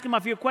just going to ask him a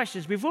few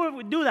questions. Before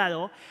we do that,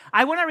 though,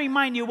 I want to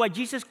remind you what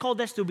Jesus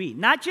called us to be.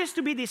 Not just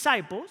to be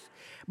disciples,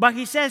 but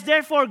he says,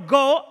 therefore,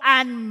 go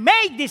and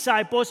make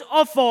disciples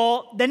of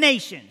all the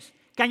nations.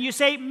 Can you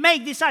say,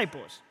 make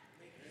disciples?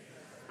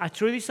 A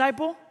true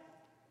disciple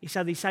is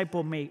a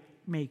disciple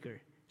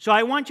maker. So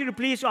I want you to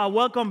please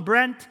welcome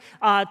Brent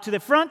to the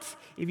front.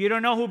 If you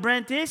don't know who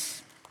Brent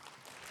is.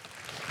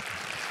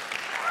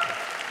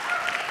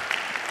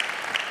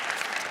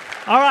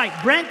 All right,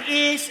 Brent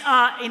is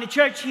in the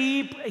church.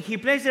 He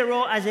plays the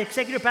role as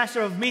executive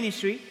pastor of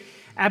ministry.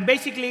 And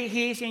basically,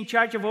 he's in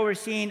charge of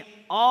overseeing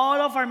all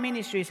of our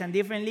ministries and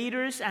different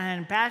leaders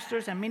and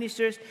pastors and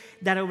ministers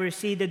that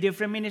oversee the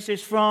different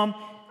ministries from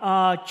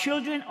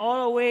children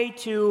all the way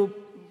to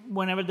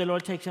whenever the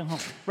Lord takes them home,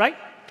 right?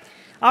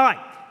 All right,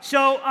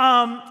 so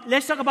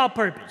let's talk about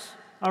purpose.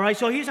 All right,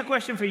 so here's a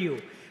question for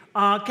you.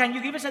 Can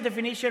you give us a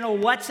definition of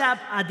what's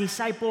a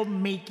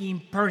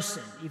disciple-making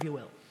person, if you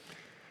will?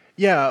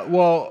 Yeah,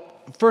 well,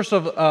 first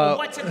of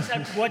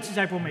what's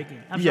disciple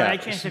making? I'm sorry, I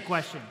changed the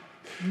question.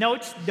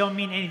 Notes don't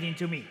mean anything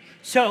to me.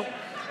 So,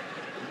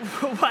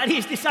 what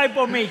is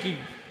disciple making?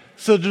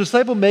 So,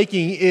 disciple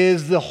making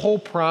is the whole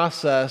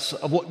process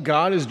of what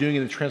God is doing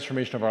in the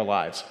transformation of our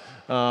lives.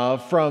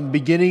 From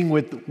beginning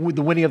with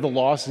the winning of the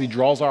lost as He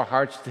draws our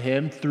hearts to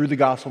Him through the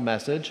gospel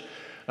message,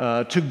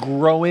 to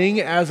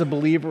growing as a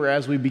believer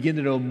as we begin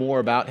to know more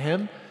about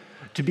Him,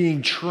 to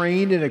being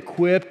trained and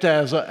equipped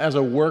as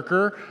a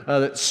worker,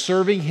 that's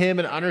serving Him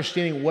and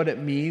understanding what it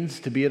means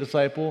to be a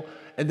disciple,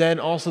 and then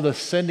also the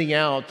sending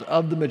out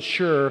of the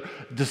mature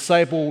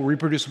disciple,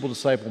 reproducible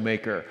disciple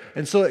maker.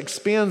 And so it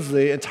expands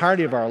the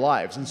entirety of our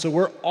lives. And so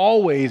we're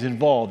always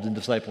involved in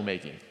disciple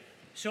making.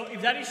 So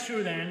if that is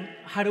true, then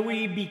how do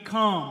we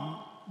become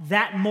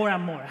that more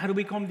and more? How do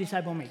we become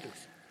disciple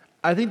makers?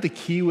 I think the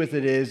key with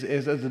it is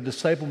as a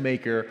disciple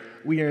maker,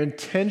 we are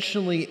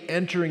intentionally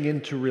entering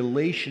into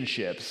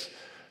relationships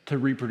to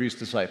reproduce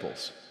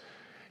disciples.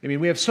 I mean,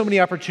 we have so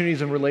many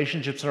opportunities and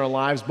relationships in our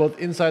lives, both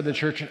inside the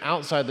church and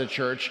outside the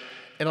church.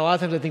 And a lot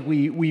of times I think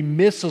we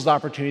miss those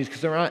opportunities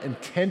because they're not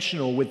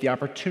intentional with the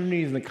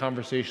opportunities and the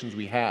conversations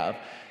we have.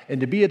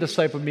 And to be a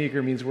disciple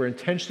maker means we're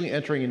intentionally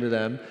entering into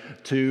them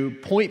to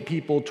point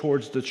people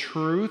towards the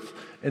truth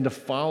and to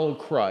follow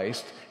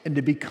Christ and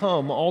to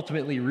become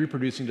ultimately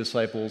reproducing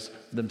disciples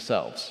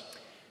themselves.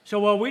 So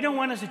what we don't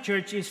want as a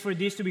church is for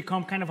this to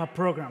become kind of a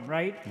program,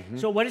 right? Mm-hmm.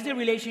 So what is the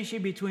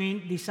relationship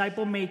between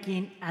disciple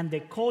making and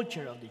the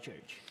culture of the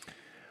church?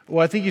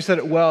 Well, I think you said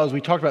it well as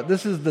we talked about.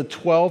 This is the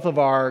 12th of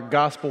our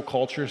gospel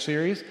culture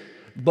series,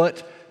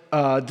 but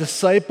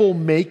disciple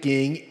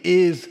making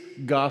is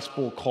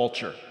gospel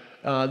culture.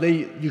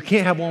 You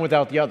can't have one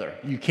without the other.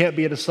 You can't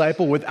be a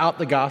disciple without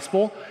the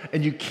gospel,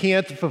 and you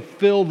can't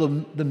fulfill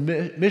the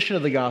mission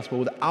of the gospel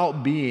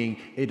without being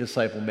a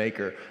disciple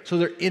maker. So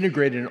they're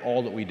integrated in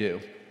all that we do.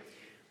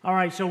 All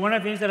right, so one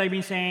of the things that I've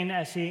been saying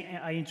as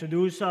I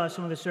introduce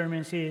some of the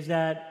sermons is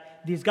that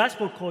this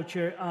gospel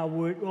culture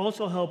would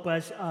also help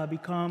us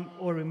become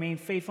or remain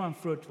faithful and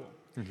fruitful.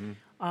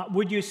 Mm-hmm.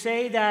 Would you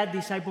say that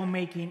disciple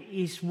making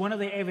is one of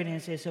the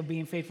evidences of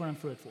being faithful and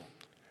fruitful?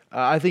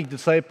 I think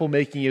disciple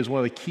making is one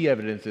of the key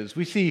evidences.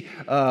 We see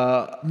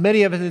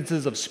many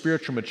evidences of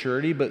spiritual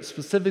maturity, but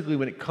specifically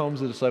when it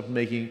comes to disciple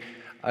making,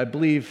 I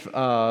believe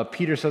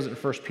Peter says it in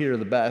 1 Peter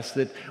the best,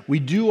 that we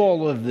do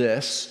all of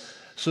this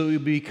so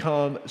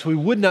we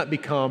would not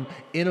become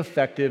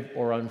ineffective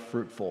or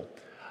unfruitful.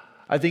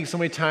 I think so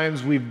many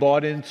times we've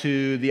bought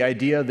into the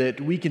idea that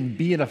we can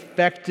be an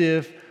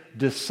effective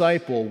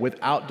disciple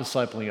without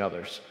discipling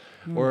others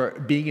or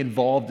being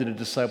involved in a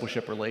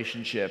discipleship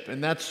relationship.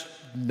 And that's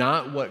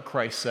not what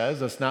Christ says.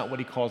 That's not what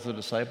He calls the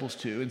disciples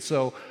to. And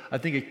so I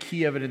think a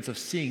key evidence of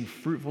seeing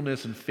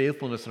fruitfulness and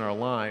faithfulness in our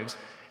lives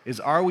is,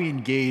 are we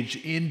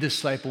engaged in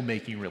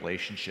disciple-making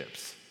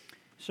relationships?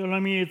 So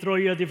let me throw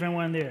you a different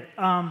one there.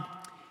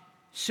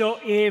 So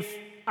if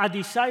a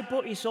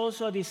disciple is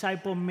also a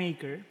disciple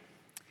maker,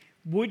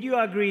 would you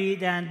agree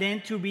that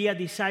then to be a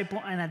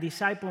disciple and a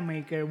disciple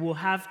maker will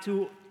have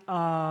to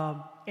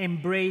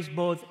embrace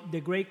both the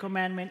Great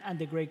Commandment and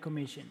the Great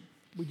Commission?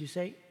 Would you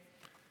say?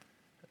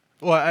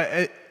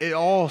 Well, it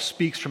all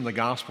speaks from the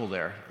gospel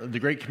there. The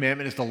Great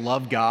Commandment is to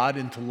love God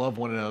and to love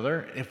one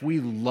another. If we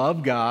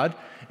love God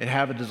and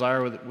have a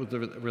desire with a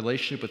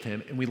relationship with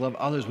Him, and we love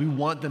others, we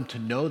want them to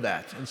know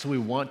that. And so we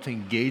want to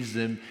engage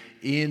them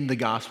in the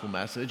gospel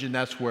message. And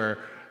that's where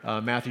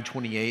Matthew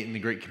 28 and the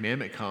Great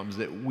Commandment comes,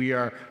 that we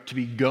are to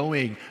be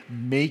going,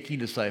 making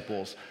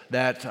disciples,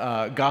 that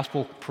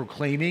gospel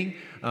proclaiming,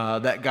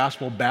 that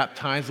gospel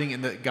baptizing,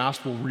 and that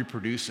gospel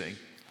reproducing.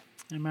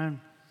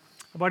 Amen.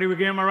 Everybody, we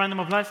give him a round of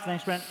applause.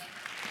 Thanks, Brent.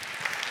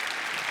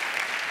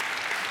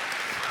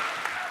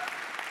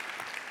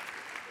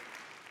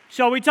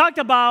 So we talked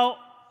about,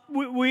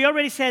 we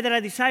already said that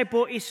a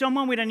disciple is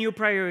someone with a new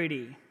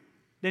priority.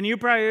 The new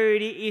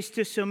priority is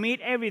to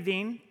submit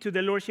everything to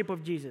the lordship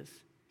of Jesus.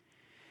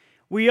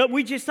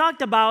 We just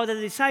talked about that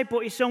a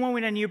disciple is someone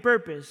with a new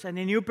purpose. And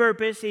the new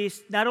purpose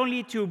is not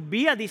only to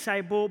be a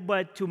disciple,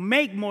 but to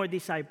make more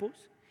disciples.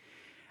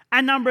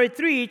 And number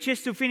 3,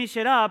 just to finish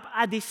it up,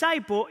 a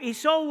disciple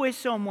is always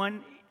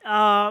someone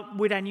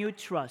with a new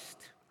trust.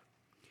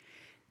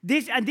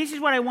 This is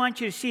what I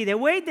want you to see. The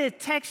way the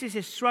text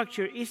is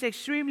structured is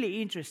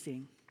extremely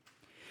interesting.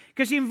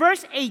 Because in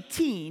verse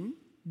 18,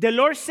 the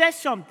Lord says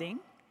something,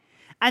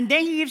 and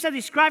then he gives a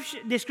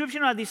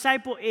description of a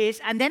disciple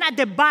is, and then at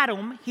the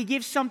bottom, he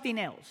gives something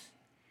else.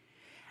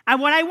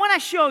 And what I want to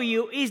show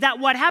you is that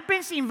what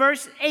happens in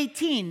verse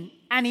 18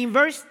 and in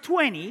verse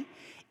 20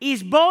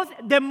 is both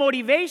the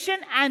motivation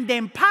and the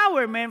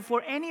empowerment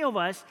for any of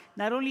us,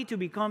 not only to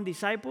become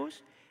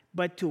disciples,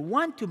 but to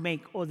want to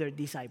make other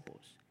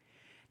disciples.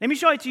 Let me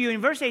show it to you.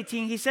 In verse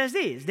 18, he says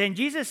this. Then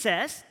Jesus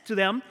says to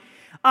them,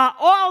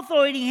 all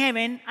authority in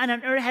heaven and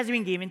on earth has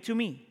been given to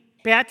me.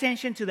 Pay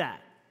attention to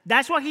that.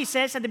 That's what he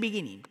says at the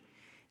beginning.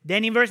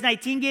 Then in verse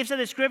 19 gives a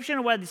description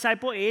of what a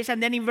disciple is.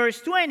 And then in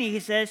verse 20 he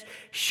says,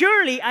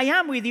 surely I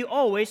am with you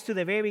always to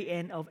the very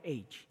end of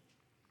age.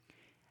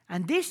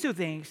 And these two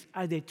things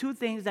are the two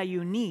things that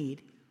you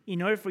need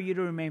in order for you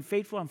to remain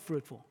faithful and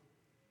fruitful.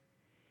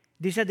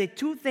 These are the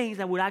two things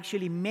that will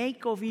actually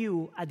make of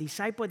you a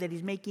disciple that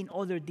is making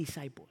other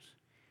disciples.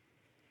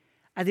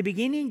 At the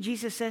beginning,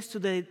 Jesus says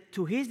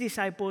to his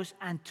disciples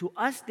and to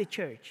us, the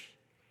church,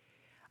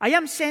 I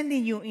am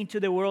sending you into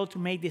the world to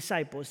make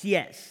disciples,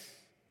 yes.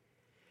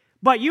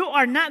 But you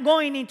are not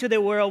going into the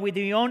world with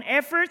your own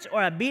efforts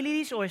or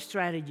abilities or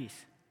strategies.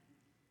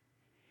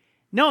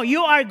 No,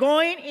 you are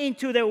going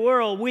into the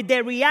world with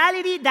the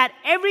reality that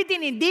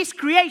everything in this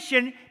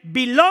creation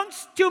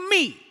belongs to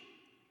me.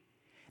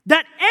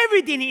 That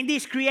everything in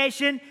this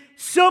creation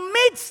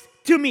submits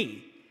to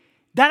me.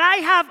 That I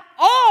have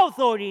all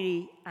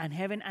authority on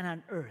heaven and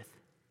on earth.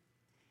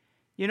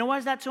 You know why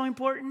is that so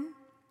important?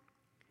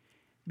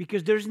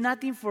 Because there's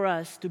nothing for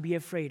us to be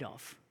afraid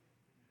of.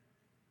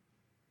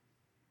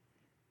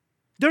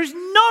 There's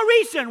no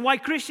reason why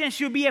Christians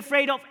should be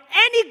afraid of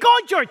any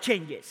culture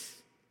changes.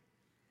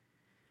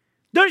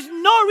 There's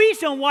no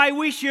reason why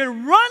we should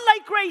run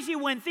like crazy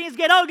when things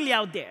get ugly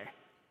out there.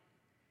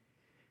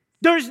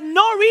 There's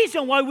no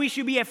reason why we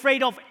should be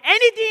afraid of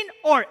anything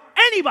or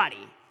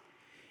anybody.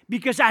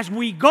 Because as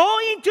we go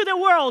into the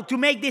world to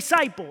make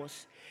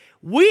disciples,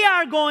 we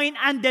are going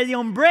under the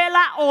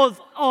umbrella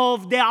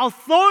of the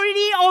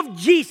authority of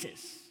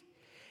Jesus.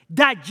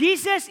 That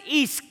Jesus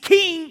is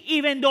king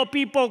even though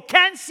people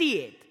can't see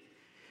it.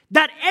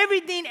 That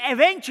everything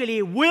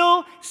eventually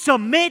will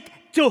submit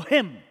to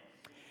him.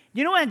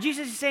 You know what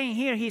Jesus is saying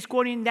here? He's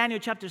quoting Daniel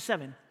chapter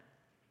 7.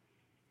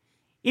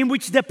 In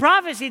which the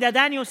prophecy that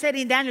Daniel said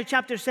in Daniel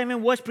chapter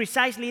 7 was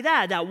precisely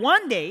that. That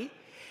one day,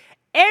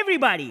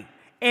 everybody,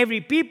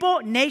 every people,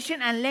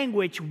 nation, and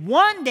language,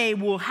 one day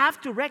will have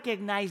to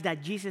recognize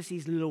that Jesus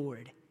is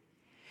Lord.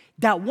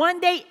 That one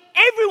day,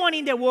 everyone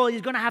in the world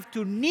is going to have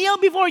to kneel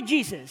before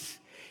Jesus,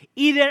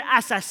 either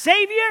as a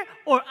savior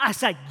or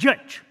as a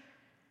judge.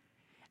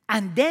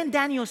 And then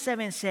Daniel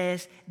 7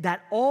 says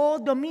that all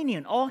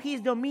dominion, all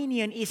his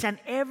dominion is an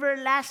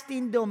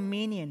everlasting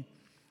dominion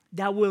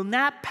that will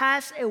not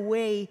pass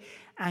away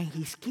and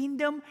his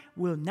kingdom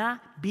will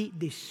not be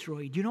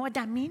destroyed. You know what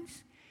that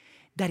means?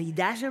 That it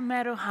doesn't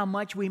matter how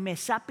much we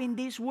mess up in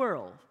this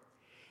world,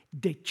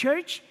 the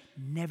church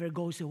never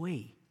goes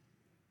away.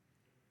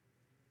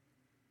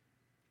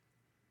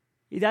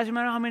 It doesn't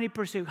matter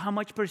how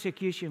much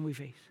persecution we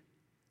face.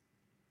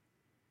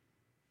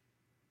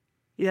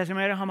 It doesn't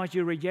matter how much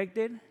you're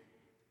rejected.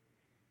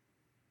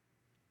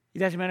 It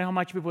doesn't matter how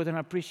much people don't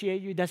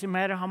appreciate you. It doesn't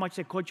matter how much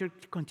the culture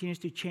continues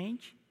to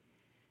change.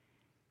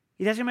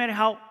 It doesn't matter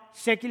how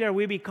secular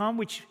we become,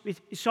 which is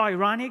so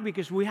ironic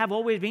because we have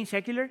always been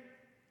secular.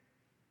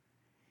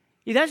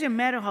 It doesn't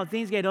matter how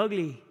things get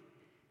ugly.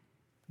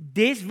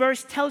 This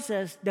verse tells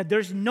us that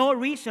there's no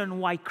reason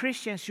why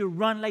Christians should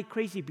run like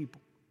crazy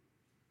people.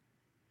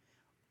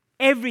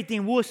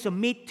 Everything will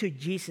submit to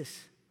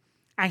Jesus,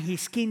 and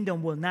his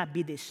kingdom will not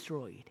be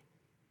destroyed.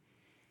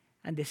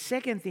 And the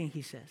second thing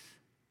he says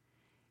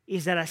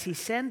is that as he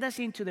sends us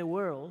into the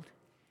world,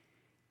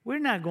 we're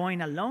not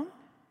going alone.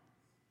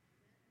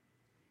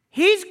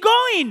 He's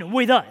going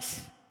with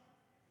us.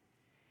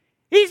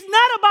 It's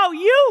not about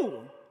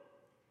you.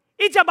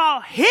 It's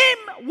about him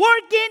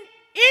working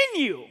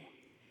in you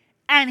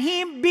and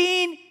him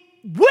being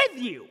with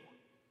you.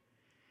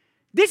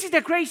 This is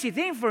the crazy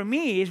thing for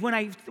me is when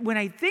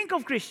I think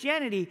of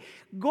Christianity,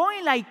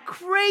 going like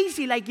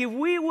crazy, like if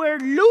we were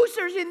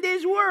losers in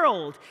this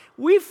world,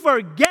 we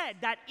forget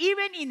that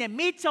even in the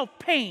midst of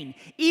pain,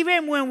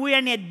 even when we're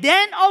in a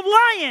den of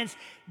lions,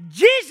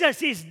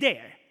 Jesus is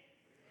there.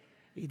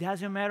 It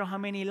doesn't matter how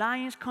many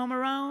lions come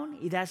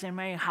around. It doesn't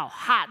matter how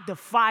hot the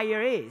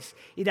fire is.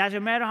 It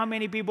doesn't matter how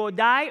many people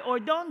die or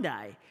don't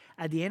die.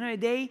 At the end of the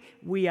day,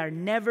 we are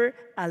never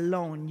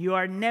alone. You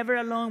are never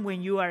alone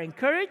when you are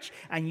encouraged,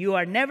 and you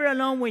are never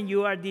alone when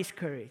you are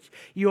discouraged.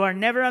 You are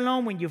never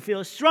alone when you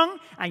feel strong,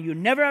 and you're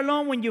never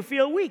alone when you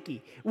feel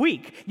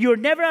weak. You're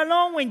never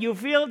alone when you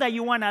feel that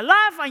you want to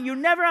laugh, and you're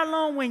never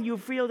alone when you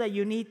feel that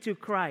you need to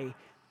cry.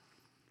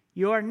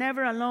 You are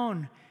never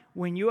alone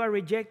when you are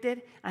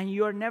rejected, and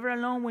you are never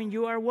alone when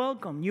you are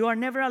welcome. You are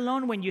never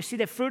alone when you see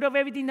the fruit of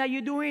everything that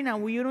you're doing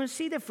and when you don't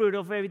see the fruit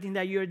of everything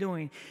that you're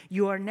doing.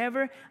 You are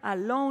never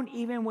alone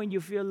even when you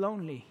feel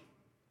lonely,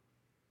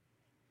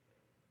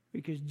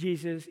 because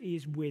Jesus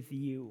is with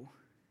you.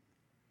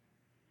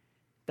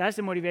 That's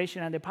the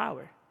motivation and the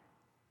power.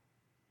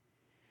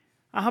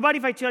 How about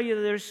if I tell you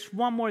that there's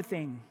one more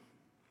thing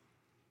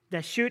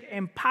that should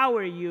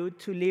empower you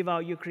to live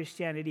out your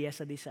Christianity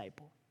as a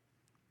disciple?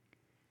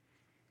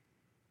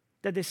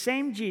 That the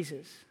same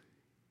Jesus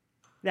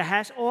that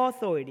has all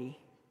authority,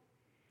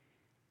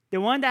 the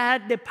one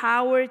that had the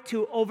power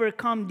to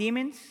overcome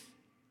demons,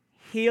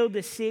 heal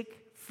the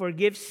sick,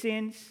 forgive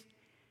sins,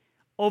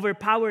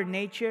 overpower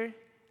nature,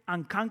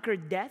 and conquer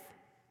death,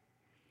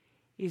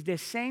 is the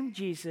same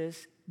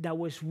Jesus that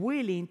was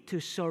willing to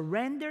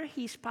surrender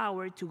his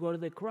power to go to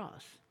the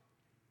cross.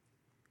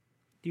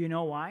 Do you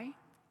know why?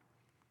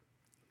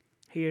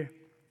 Here.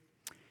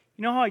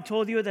 You know how I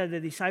told you that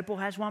the disciple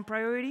has one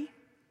priority?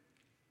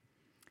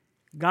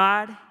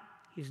 God,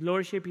 his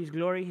lordship, his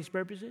glory, his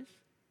purposes.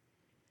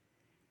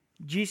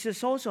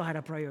 Jesus also had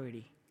a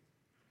priority.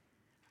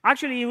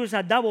 Actually, it was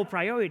a double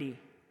priority.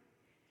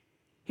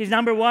 His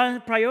number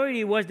one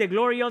priority was the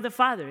glory of the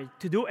Father,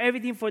 to do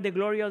everything for the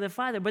glory of the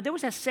Father. But there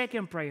was a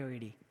second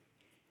priority.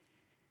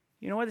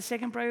 You know what the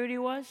second priority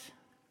was?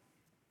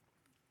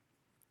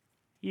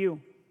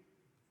 You.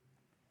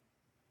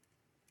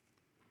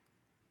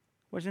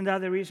 Wasn't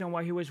that the reason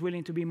why he was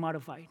willing to be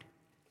modified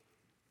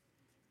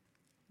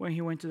when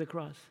he went to the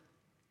cross?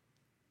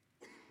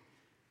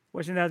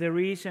 Wasn't that the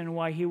reason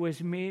why he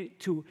was made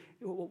to,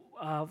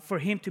 for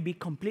him to be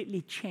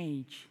completely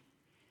changed,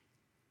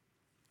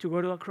 to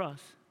go to a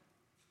cross?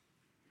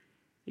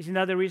 Isn't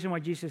that the reason why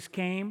Jesus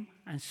came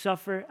and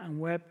suffered and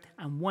wept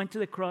and went to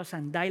the cross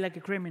and died like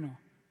a criminal?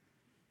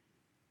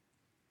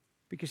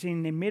 Because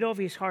in the middle of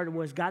his heart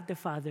was God the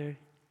Father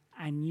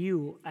and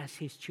you as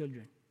his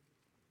children,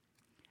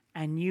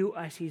 and you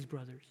as his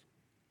brothers,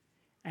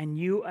 and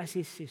you as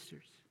his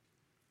sisters.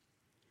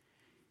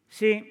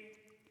 See,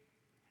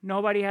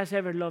 nobody has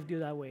ever loved you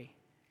that way.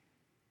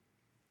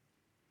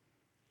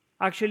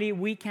 Actually,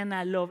 we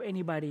cannot love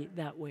anybody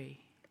that way.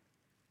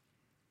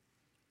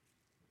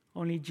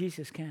 Only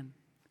Jesus can.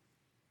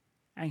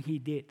 And he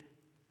did.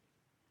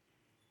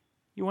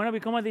 You want to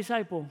become a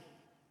disciple?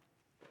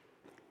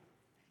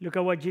 Look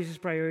at what Jesus'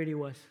 priority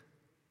was.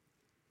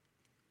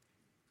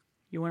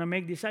 You want to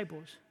make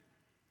disciples?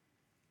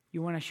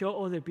 You want to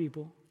show other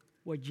people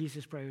what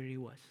Jesus' priority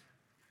was.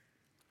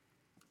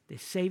 The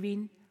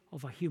saving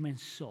of a human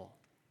soul.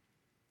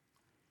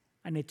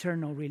 An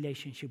eternal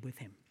relationship with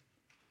him.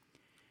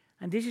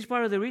 And this is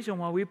part of the reason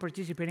why we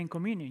participate in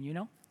communion, you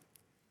know?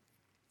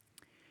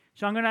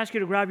 So I'm going to ask you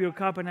to grab your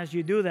cup, and as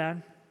you do that,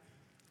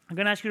 I'm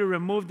going to ask you to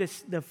remove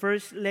the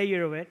first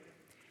layer of it.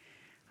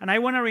 And I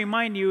want to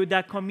remind you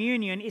that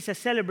communion is a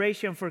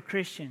celebration for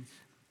Christians.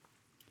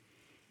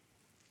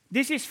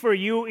 This is for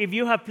you if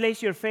you have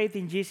placed your faith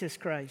in Jesus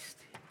Christ.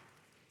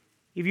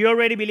 If you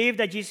already believe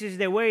that Jesus is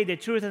the way, the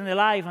truth, and the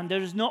life, and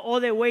there is no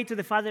other way to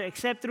the Father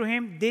except through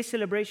him, this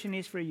celebration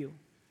is for you.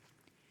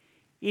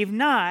 If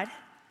not,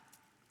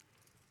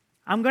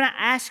 I'm going to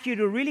ask you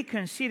to really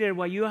consider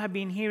what you have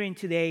been hearing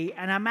today,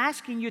 and I'm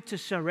asking you to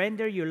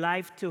surrender your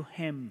life to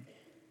him.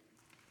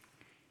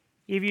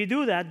 If you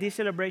do that, this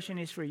celebration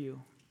is for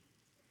you.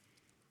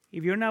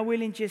 If you're not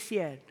willing just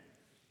yet,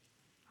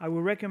 I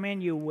would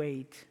recommend you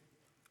wait.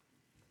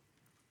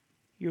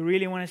 You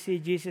really want to see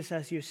Jesus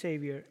as your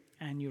Savior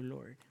and your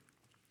Lord.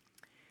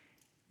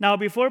 Now,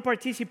 before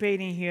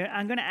participating here,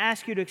 I'm going to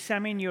ask you to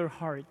examine your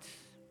hearts.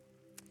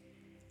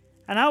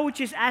 And I would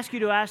just ask you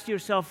to ask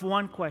yourself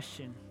one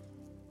question.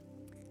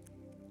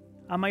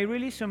 Am I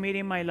really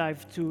submitting my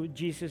life to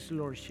Jesus'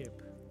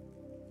 Lordship?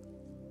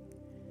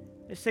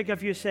 Let's take a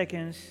few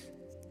seconds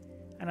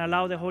and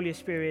allow the Holy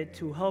Spirit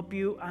to help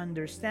you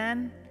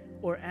understand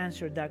or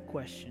answer that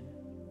question.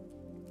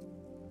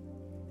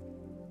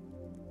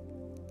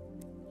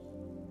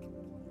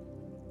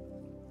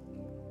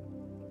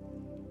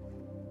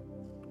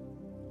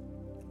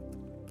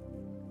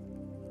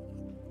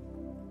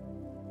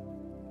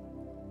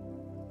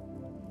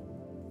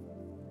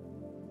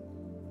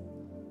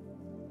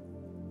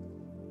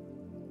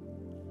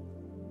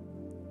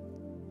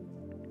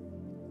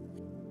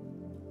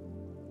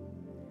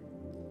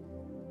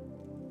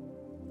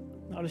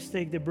 Now let's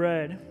take the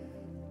bread.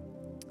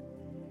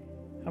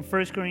 And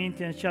 1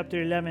 Corinthians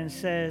chapter 11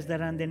 says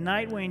that on the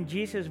night when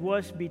Jesus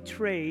was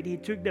betrayed, he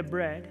took the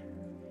bread.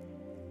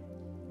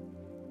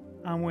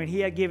 And when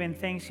he had given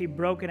thanks, he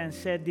broke it and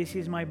said, "This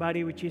is my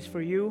body which is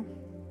for you.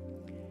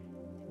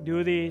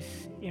 Do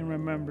this in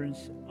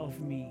remembrance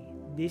of me."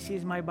 This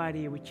is my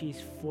body which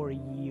is for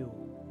you.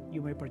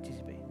 You may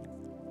participate.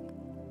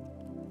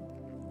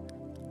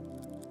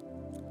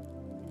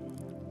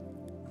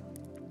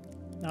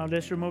 Now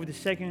let's remove the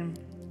second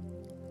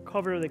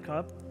cover of the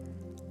cup.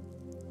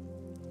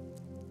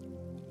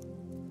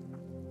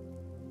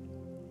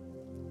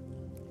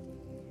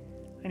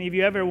 And if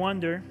you ever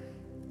wonder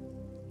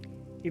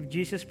if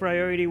Jesus'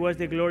 priority was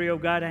the glory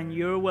of God and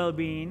your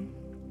well-being,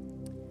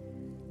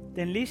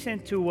 then listen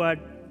to what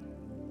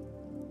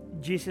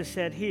Jesus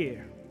said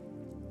here.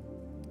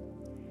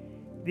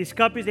 This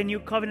cup is the new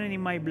covenant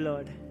in my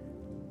blood.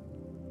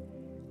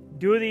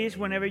 Do this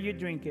whenever you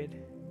drink it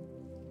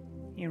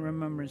in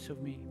remembrance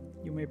of me.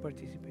 You may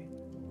participate.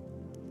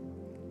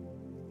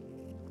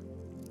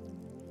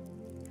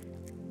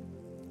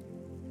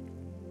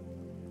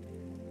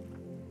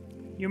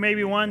 You may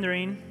be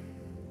wondering,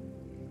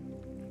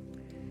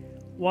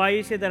 why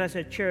is it that as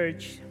a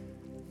church,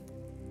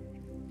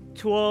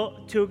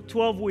 took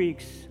 12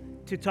 weeks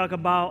to talk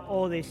about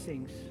all these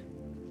things?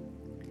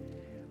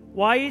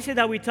 Why is it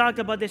that we talked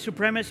about the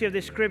supremacy of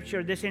the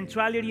Scripture, the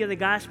centrality of the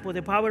gospel,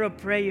 the power of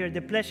prayer,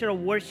 the pleasure of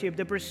worship,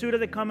 the pursuit of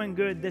the common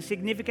good, the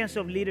significance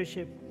of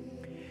leadership,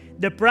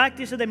 the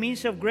practice of the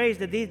means of grace,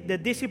 the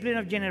discipline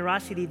of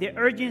generosity, the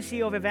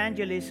urgency of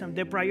evangelism,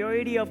 the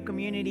priority of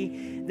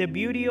community, the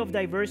beauty of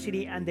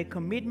diversity, and the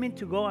commitment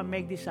to go and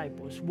make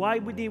disciples? Why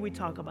did we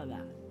talk about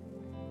that?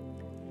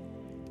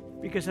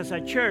 Because as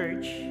a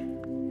church,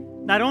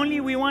 not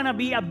only we want to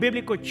be a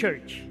biblical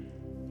church,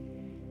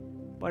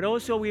 but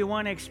also we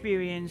want to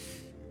experience,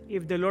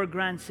 if the Lord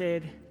grants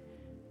it,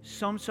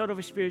 some sort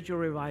of spiritual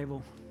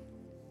revival.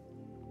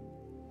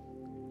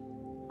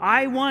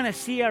 I want to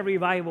see a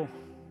revival.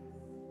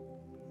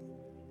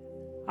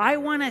 I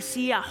want to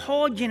see a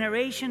whole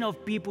generation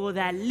of people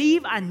that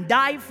live and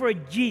die for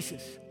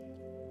Jesus.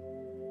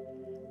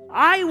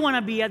 I want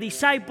to be a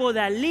disciple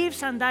that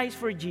lives and dies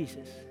for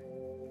Jesus.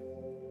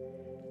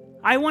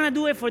 I want to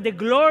do it for the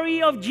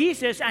glory of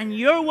Jesus and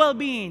your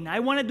well-being.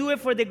 I want to do it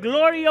for the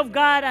glory of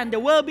God and the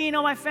well-being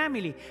of my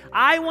family.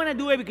 I want to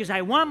do it because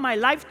I want my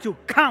life to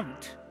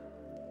count.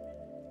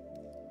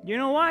 You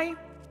know why?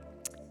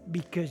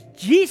 Because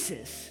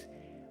Jesus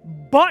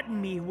bought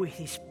me with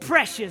his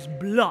precious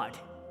blood.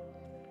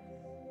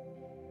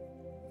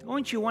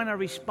 Don't you want to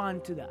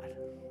respond to that?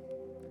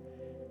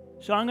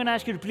 So I'm going to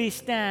ask you to please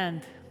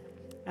stand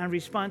and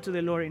respond to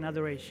the Lord in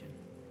adoration.